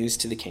good news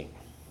to the king.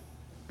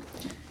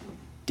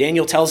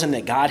 Daniel tells him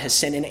that God has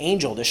sent an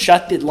angel to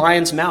shut the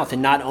lion's mouth,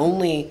 and not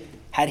only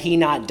had he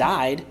not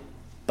died,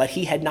 but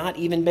he had not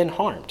even been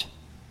harmed.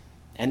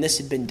 And this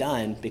had been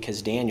done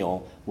because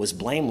Daniel was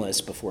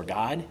blameless before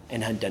God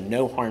and had done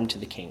no harm to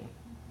the king.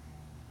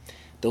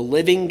 The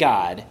living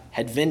God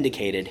had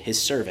vindicated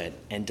his servant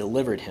and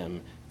delivered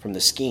him from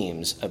the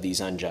schemes of these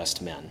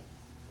unjust men.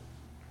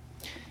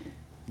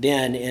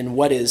 Then, in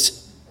what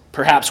is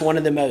perhaps one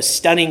of the most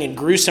stunning and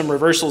gruesome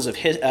reversals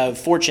of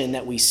fortune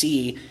that we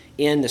see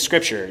in the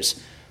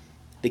scriptures,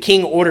 the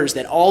king orders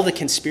that all the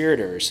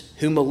conspirators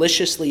who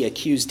maliciously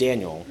accused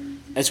Daniel,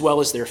 as well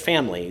as their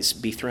families,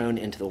 be thrown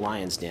into the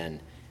lion's den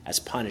as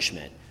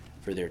punishment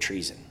for their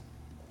treason.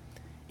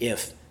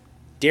 If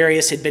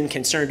Darius had been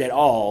concerned at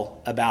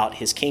all about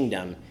his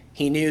kingdom,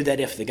 he knew that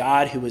if the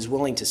God who was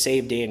willing to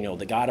save Daniel,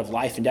 the God of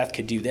life and death,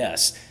 could do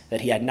this,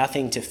 that he had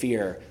nothing to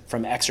fear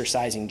from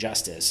exercising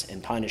justice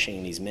and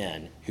punishing these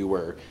men who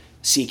were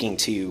seeking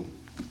to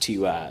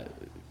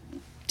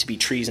be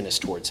treasonous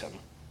towards him.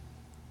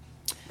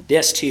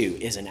 This, too,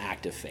 is an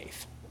act of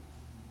faith.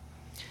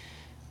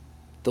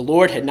 The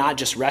Lord had not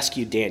just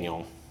rescued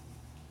Daniel,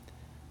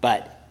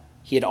 but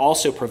he had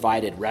also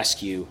provided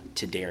rescue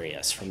to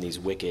Darius from these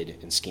wicked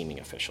and scheming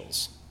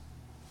officials.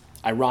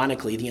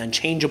 Ironically, the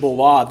unchangeable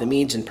law of the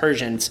Medes and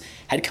Persians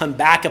had come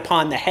back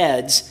upon the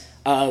heads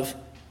of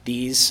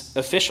these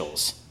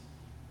officials.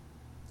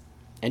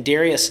 And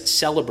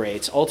Darius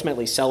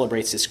ultimately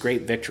celebrates this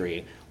great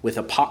victory with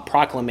a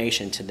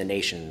proclamation to the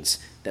nations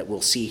that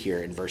we'll see here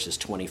in verses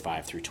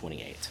 25 through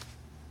 28.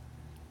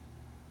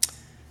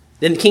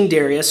 Then King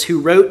Darius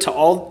wrote to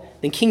all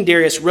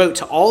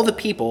the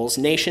peoples,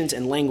 nations,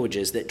 and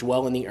languages that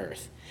dwell in the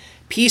earth,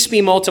 "Peace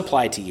be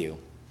multiplied to you.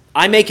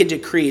 I make a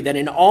decree that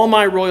in all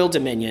my royal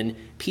dominion,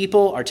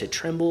 people are to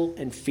tremble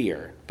and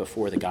fear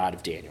before the God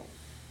of Daniel.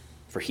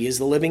 For he is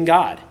the living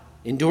God,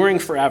 enduring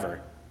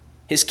forever.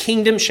 His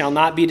kingdom shall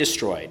not be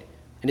destroyed,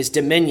 and his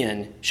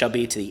dominion shall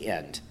be to the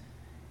end.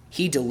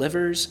 He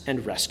delivers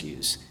and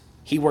rescues.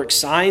 He works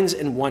signs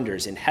and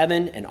wonders in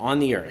heaven and on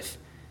the earth.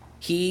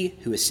 He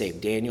who has saved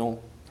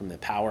Daniel from the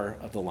power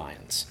of the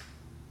lions."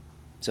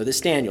 So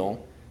this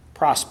Daniel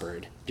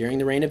prospered during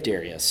the reign of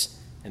Darius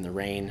and the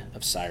reign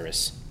of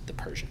Cyrus the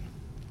Persian.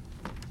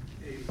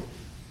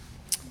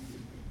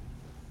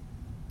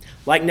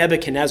 Like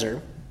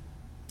Nebuchadnezzar's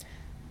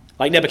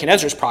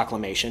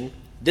proclamation,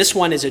 this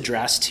one is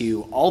addressed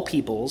to all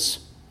peoples,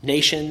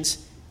 nations,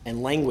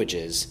 and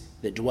languages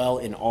that dwell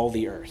in all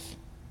the earth.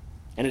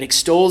 And it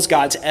extols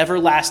God's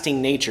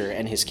everlasting nature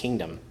and his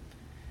kingdom,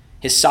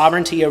 his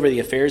sovereignty over the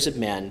affairs of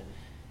men,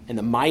 and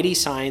the mighty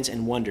signs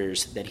and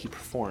wonders that he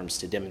performs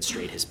to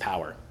demonstrate his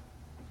power.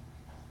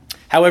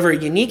 However,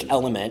 a unique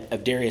element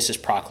of Darius's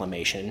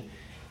proclamation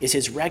is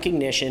his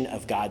recognition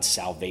of God's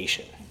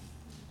salvation.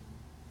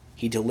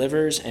 He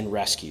delivers and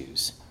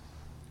rescues.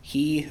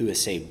 He who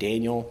has saved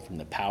Daniel from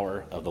the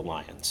power of the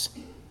lions.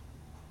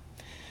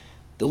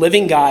 The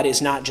living God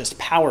is not just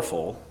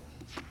powerful,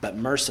 but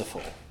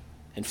merciful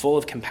and full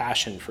of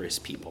compassion for his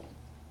people.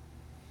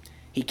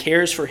 He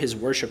cares for his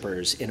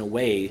worshipers in a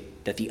way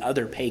that the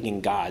other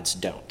pagan gods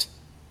don't.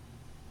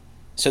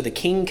 So the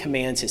king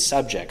commands his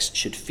subjects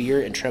should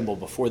fear and tremble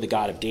before the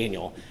God of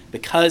Daniel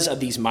because of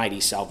these mighty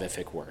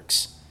salvific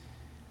works.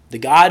 The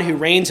God who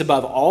reigns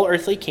above all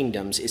earthly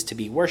kingdoms is to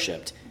be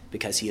worshipped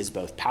because he is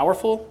both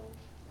powerful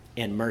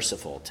and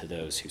merciful to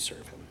those who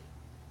serve him.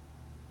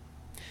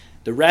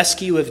 The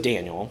rescue of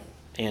Daniel,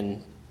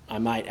 and I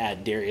might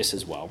add Darius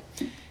as well,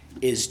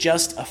 is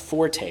just a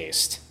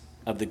foretaste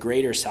of the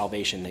greater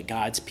salvation that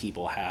God's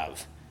people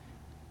have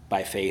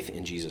by faith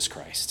in Jesus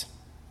Christ.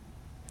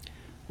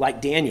 Like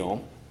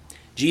Daniel,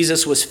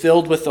 Jesus was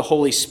filled with the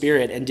Holy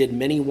Spirit and did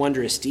many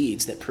wondrous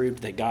deeds that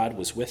proved that God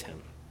was with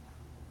him.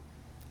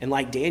 And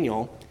like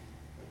Daniel,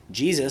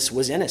 Jesus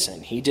was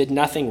innocent. He did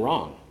nothing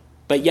wrong,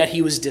 but yet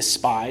he was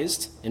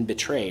despised and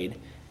betrayed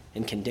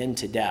and condemned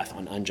to death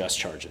on unjust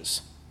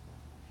charges.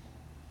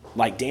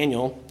 Like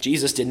Daniel,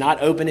 Jesus did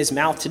not open his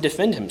mouth to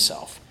defend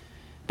himself,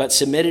 but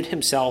submitted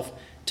himself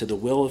to the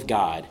will of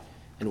God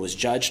and was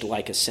judged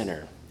like a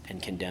sinner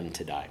and condemned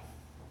to die.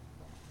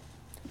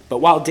 But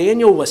while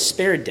Daniel was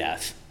spared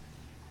death,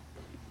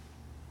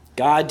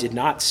 God did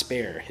not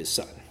spare his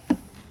son.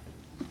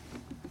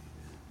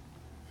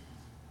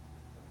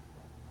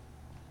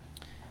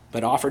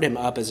 But offered him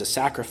up as a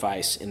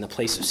sacrifice in the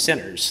place of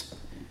sinners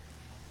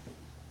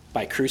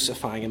by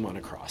crucifying him on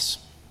a cross.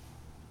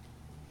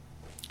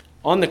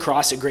 On the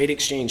cross, a great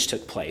exchange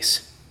took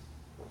place.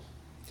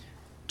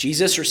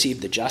 Jesus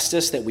received the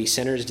justice that we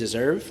sinners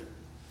deserve,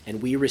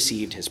 and we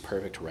received his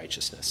perfect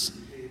righteousness,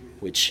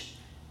 which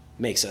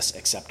makes us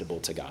acceptable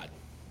to God.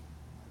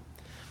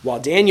 While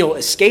Daniel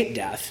escaped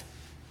death,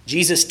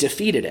 Jesus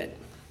defeated it.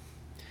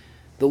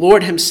 The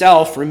Lord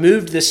himself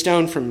removed the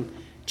stone from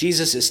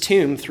Jesus'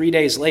 tomb 3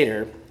 days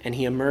later, and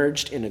he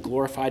emerged in a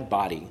glorified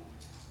body,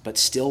 but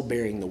still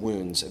bearing the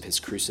wounds of his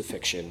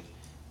crucifixion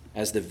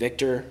as the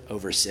victor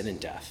over sin and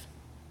death.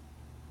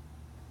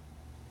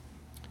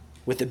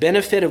 With the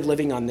benefit of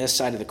living on this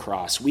side of the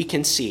cross, we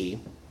can see,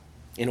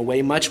 in a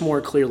way much more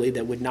clearly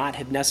that would not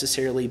have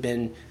necessarily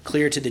been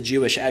clear to the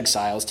Jewish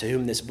exiles to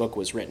whom this book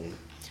was written,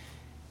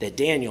 that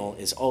Daniel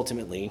is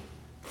ultimately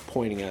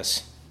pointing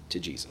us to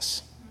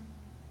Jesus.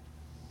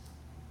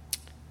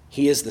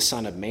 He is the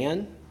Son of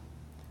Man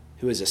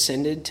who has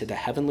ascended to the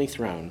heavenly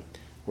throne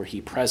where he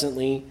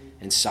presently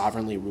and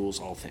sovereignly rules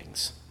all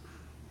things.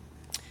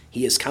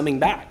 He is coming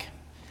back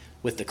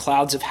with the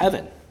clouds of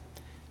heaven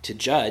to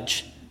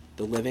judge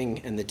the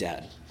living and the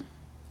dead.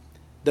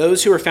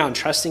 Those who are found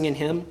trusting in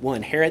him will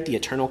inherit the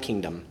eternal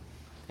kingdom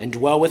and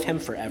dwell with him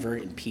forever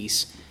in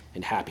peace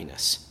and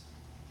happiness.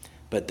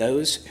 But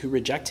those who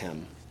reject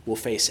him will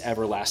face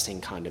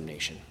everlasting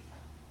condemnation.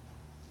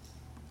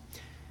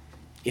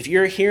 If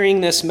you're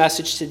hearing this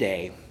message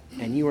today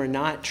and you are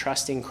not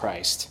trusting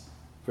Christ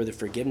for the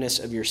forgiveness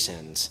of your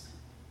sins,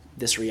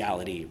 this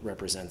reality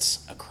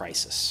represents a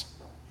crisis.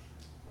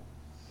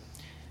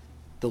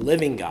 The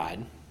living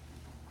God,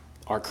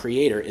 our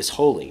Creator, is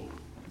holy.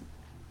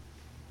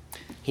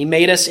 He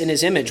made us in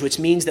his image, which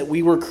means that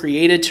we were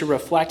created to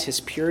reflect his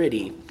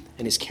purity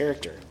and his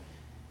character,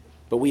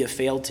 but we have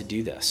failed to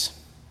do this.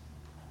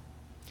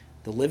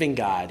 The living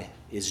God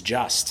is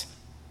just.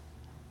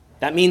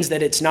 That means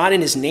that it's not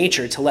in his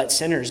nature to let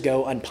sinners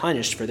go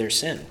unpunished for their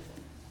sin.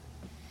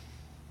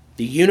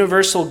 The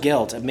universal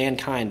guilt of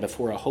mankind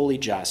before a holy,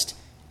 just,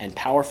 and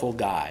powerful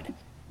God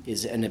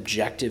is an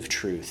objective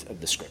truth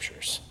of the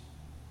Scriptures.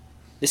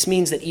 This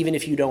means that even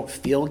if you don't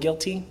feel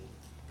guilty,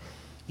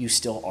 you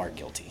still are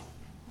guilty.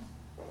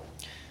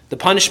 The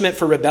punishment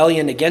for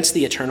rebellion against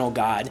the eternal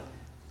God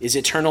is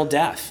eternal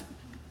death.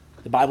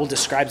 The Bible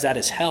describes that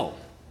as hell.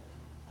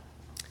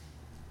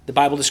 The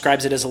Bible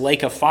describes it as a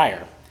lake of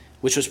fire,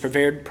 which was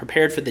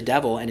prepared for the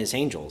devil and his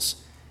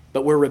angels,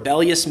 but where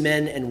rebellious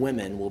men and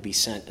women will be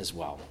sent as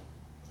well.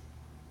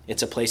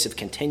 It's a place of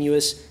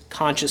continuous,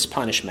 conscious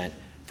punishment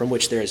from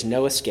which there is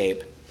no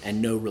escape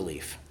and no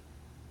relief.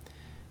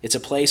 It's a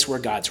place where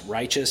God's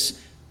righteous,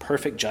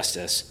 perfect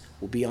justice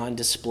will be on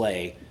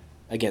display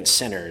against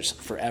sinners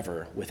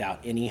forever without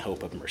any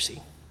hope of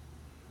mercy.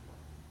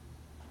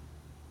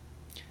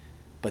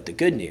 But the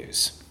good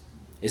news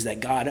is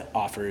that God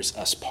offers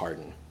us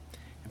pardon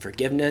and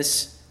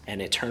forgiveness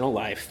and eternal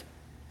life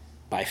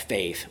by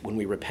faith when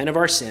we repent of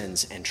our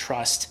sins and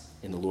trust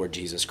in the Lord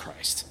Jesus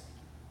Christ.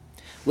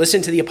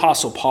 Listen to the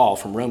Apostle Paul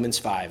from Romans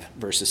 5,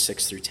 verses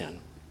 6 through 10.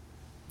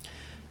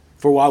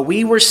 For while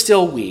we were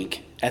still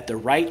weak, at the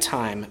right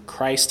time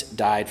Christ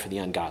died for the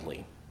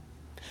ungodly.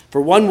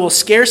 For one will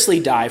scarcely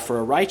die for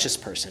a righteous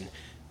person,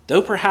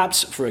 though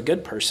perhaps for a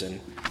good person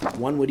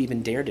one would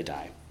even dare to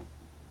die.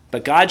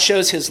 But God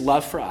shows his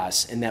love for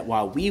us in that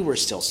while we were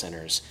still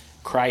sinners,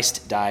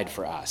 Christ died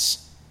for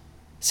us.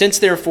 Since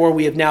therefore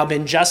we have now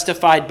been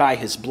justified by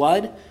his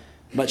blood,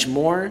 much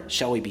more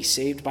shall we be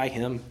saved by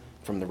him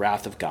from the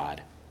wrath of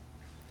God.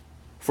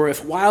 For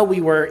if while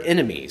we were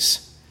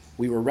enemies,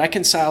 we were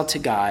reconciled to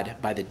God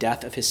by the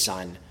death of his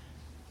Son,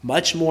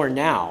 much more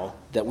now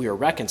that we are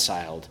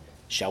reconciled,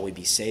 shall we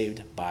be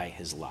saved by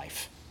his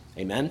life.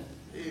 Amen?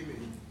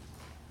 Amen.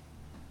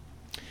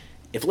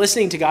 If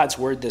listening to God's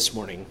word this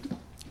morning,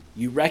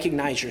 you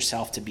recognize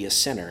yourself to be a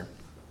sinner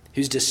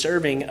who's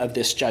deserving of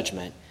this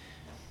judgment,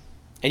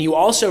 and you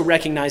also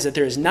recognize that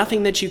there is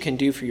nothing that you can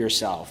do for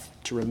yourself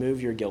to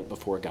remove your guilt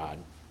before God,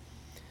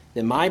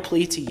 then my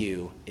plea to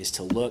you is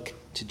to look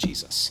to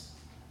Jesus.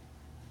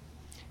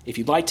 If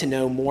you'd like to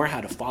know more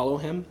how to follow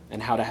him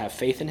and how to have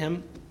faith in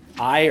him,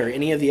 I or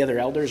any of the other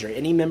elders or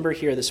any member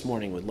here this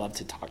morning would love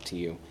to talk to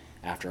you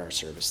after our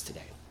service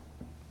today.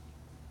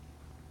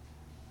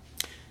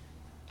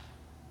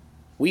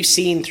 We've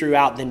seen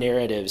throughout the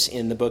narratives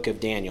in the book of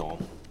Daniel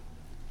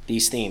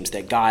these themes: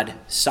 that God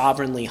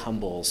sovereignly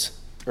humbles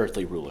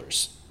earthly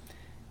rulers,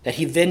 that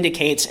he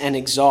vindicates and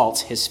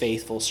exalts his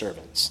faithful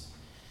servants,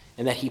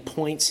 and that he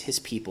points his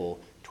people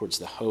towards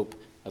the hope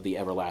of the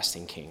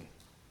everlasting King.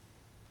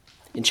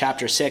 In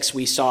chapter 6,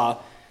 we saw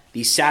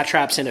these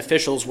satraps and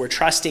officials were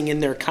trusting in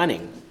their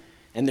cunning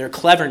and their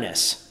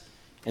cleverness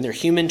and their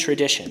human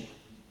tradition,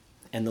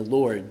 and the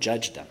Lord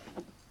judged them.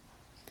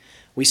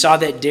 We saw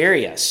that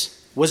Darius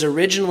was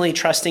originally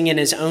trusting in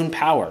his own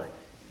power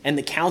and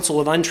the counsel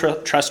of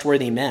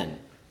untrustworthy men,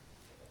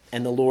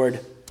 and the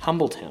Lord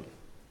humbled him.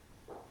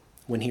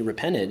 When he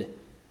repented,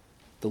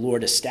 the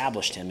Lord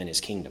established him in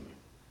his kingdom.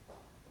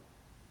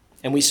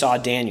 And we saw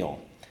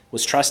Daniel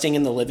was trusting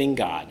in the living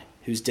God,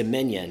 whose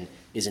dominion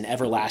is an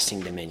everlasting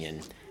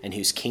dominion and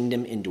whose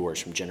kingdom endures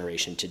from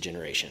generation to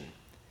generation.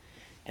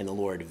 And the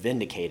Lord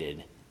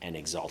vindicated and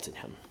exalted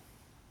him.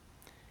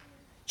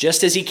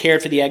 Just as he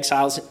cared for the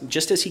exiles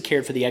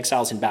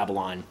in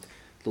Babylon,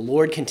 the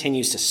Lord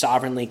continues to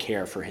sovereignly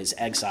care for his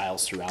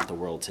exiles throughout the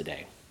world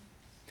today.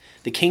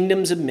 The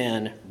kingdoms of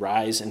men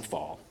rise and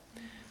fall,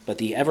 but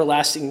the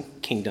everlasting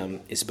kingdom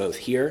is both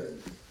here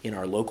in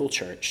our local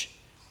church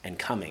and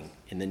coming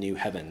in the new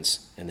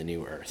heavens and the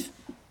new earth.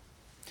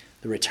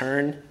 The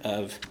return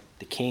of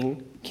the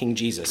King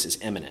Jesus, is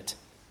imminent.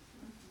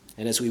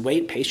 And as we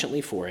wait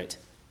patiently for it,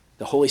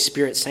 the Holy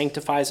Spirit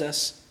sanctifies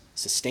us,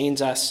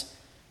 sustains us,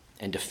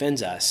 and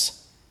defends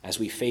us as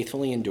we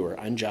faithfully endure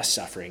unjust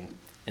suffering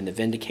and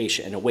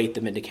await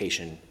the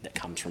vindication that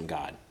comes from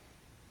God.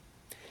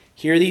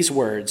 Hear these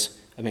words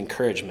of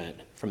encouragement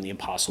from the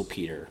Apostle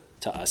Peter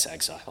to us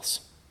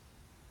exiles.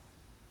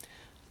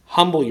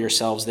 Humble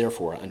yourselves,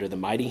 therefore, under the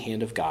mighty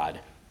hand of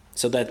God,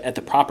 so that at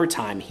the proper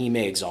time he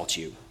may exalt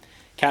you,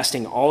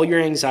 casting all your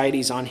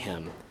anxieties on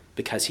him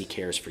because he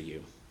cares for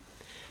you.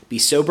 Be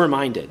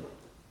sober-minded,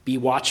 be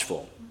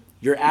watchful.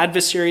 Your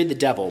adversary, the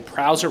devil,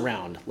 prowls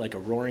around like a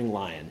roaring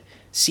lion,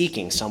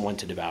 seeking someone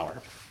to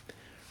devour.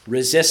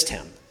 Resist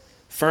him,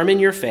 firm in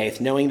your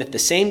faith, knowing that the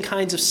same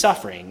kinds of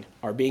suffering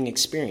are being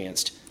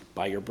experienced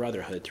by your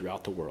brotherhood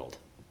throughout the world.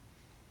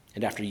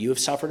 And after you have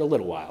suffered a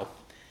little while,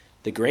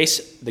 the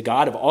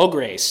God of all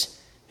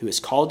grace, who has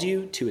called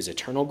you to his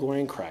eternal glory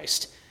in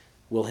Christ,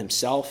 will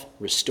himself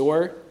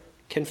restore,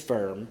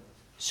 confirm,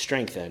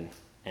 strengthen,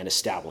 and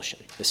establish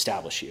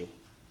you.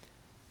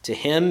 To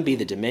him be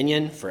the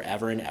dominion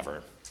forever and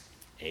ever.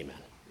 Amen.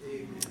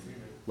 Amen.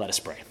 Let us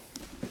pray.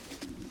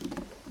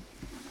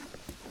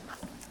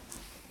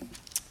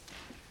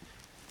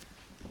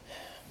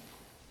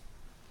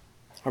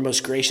 Our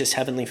most gracious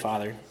Heavenly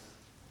Father,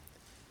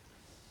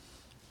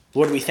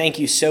 Lord, we thank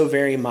you so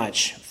very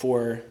much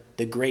for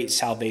the great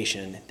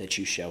salvation that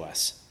you show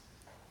us.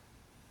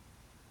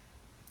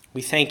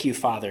 We thank you,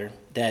 Father,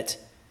 that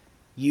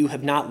you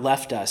have not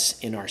left us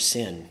in our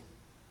sin.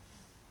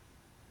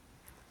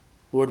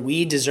 Lord,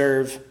 we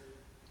deserve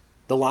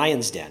the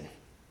lion's den.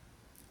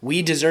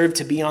 We deserve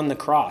to be on the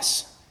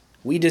cross.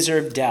 We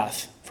deserve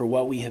death for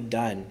what we have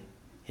done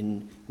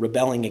in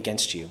rebelling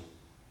against you.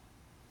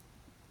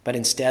 But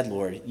instead,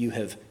 Lord, you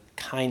have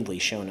kindly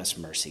shown us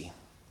mercy.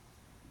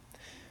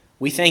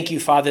 We thank you,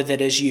 Father, that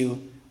as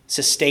you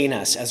sustain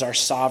us as our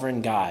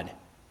sovereign God,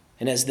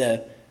 and as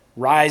the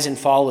rise and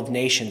fall of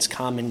nations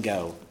come and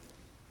go,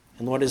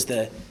 and Lord, as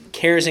the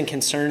cares and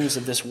concerns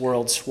of this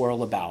world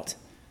swirl about,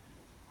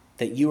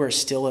 that you are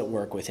still at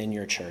work within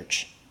your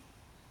church,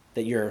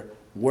 that your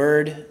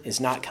word is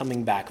not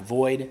coming back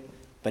void,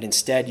 but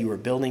instead you are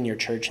building your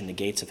church and the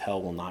gates of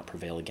hell will not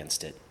prevail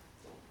against it.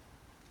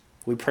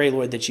 We pray,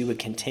 Lord, that you would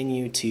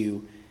continue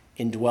to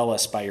indwell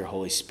us by your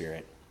Holy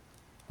Spirit.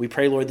 We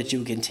pray, Lord, that you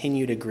would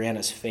continue to grant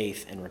us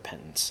faith and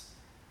repentance.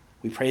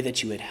 We pray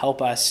that you would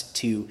help us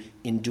to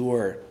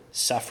endure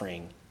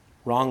suffering,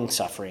 wrong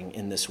suffering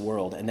in this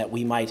world, and that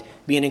we might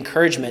be an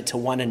encouragement to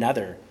one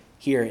another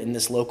here in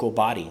this local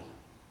body.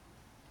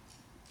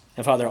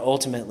 And Father,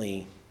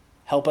 ultimately,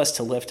 help us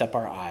to lift up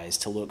our eyes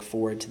to look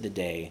forward to the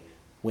day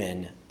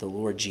when the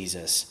Lord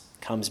Jesus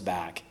comes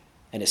back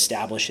and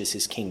establishes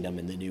his kingdom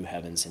in the new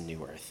heavens and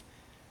new earth.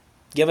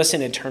 Give us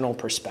an eternal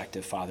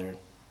perspective, Father,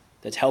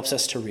 that helps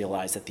us to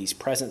realize that these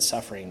present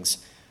sufferings,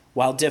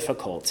 while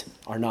difficult,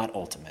 are not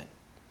ultimate,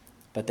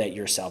 but that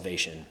your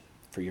salvation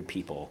for your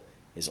people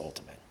is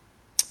ultimate.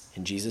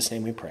 In Jesus'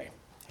 name we pray.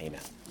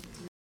 Amen.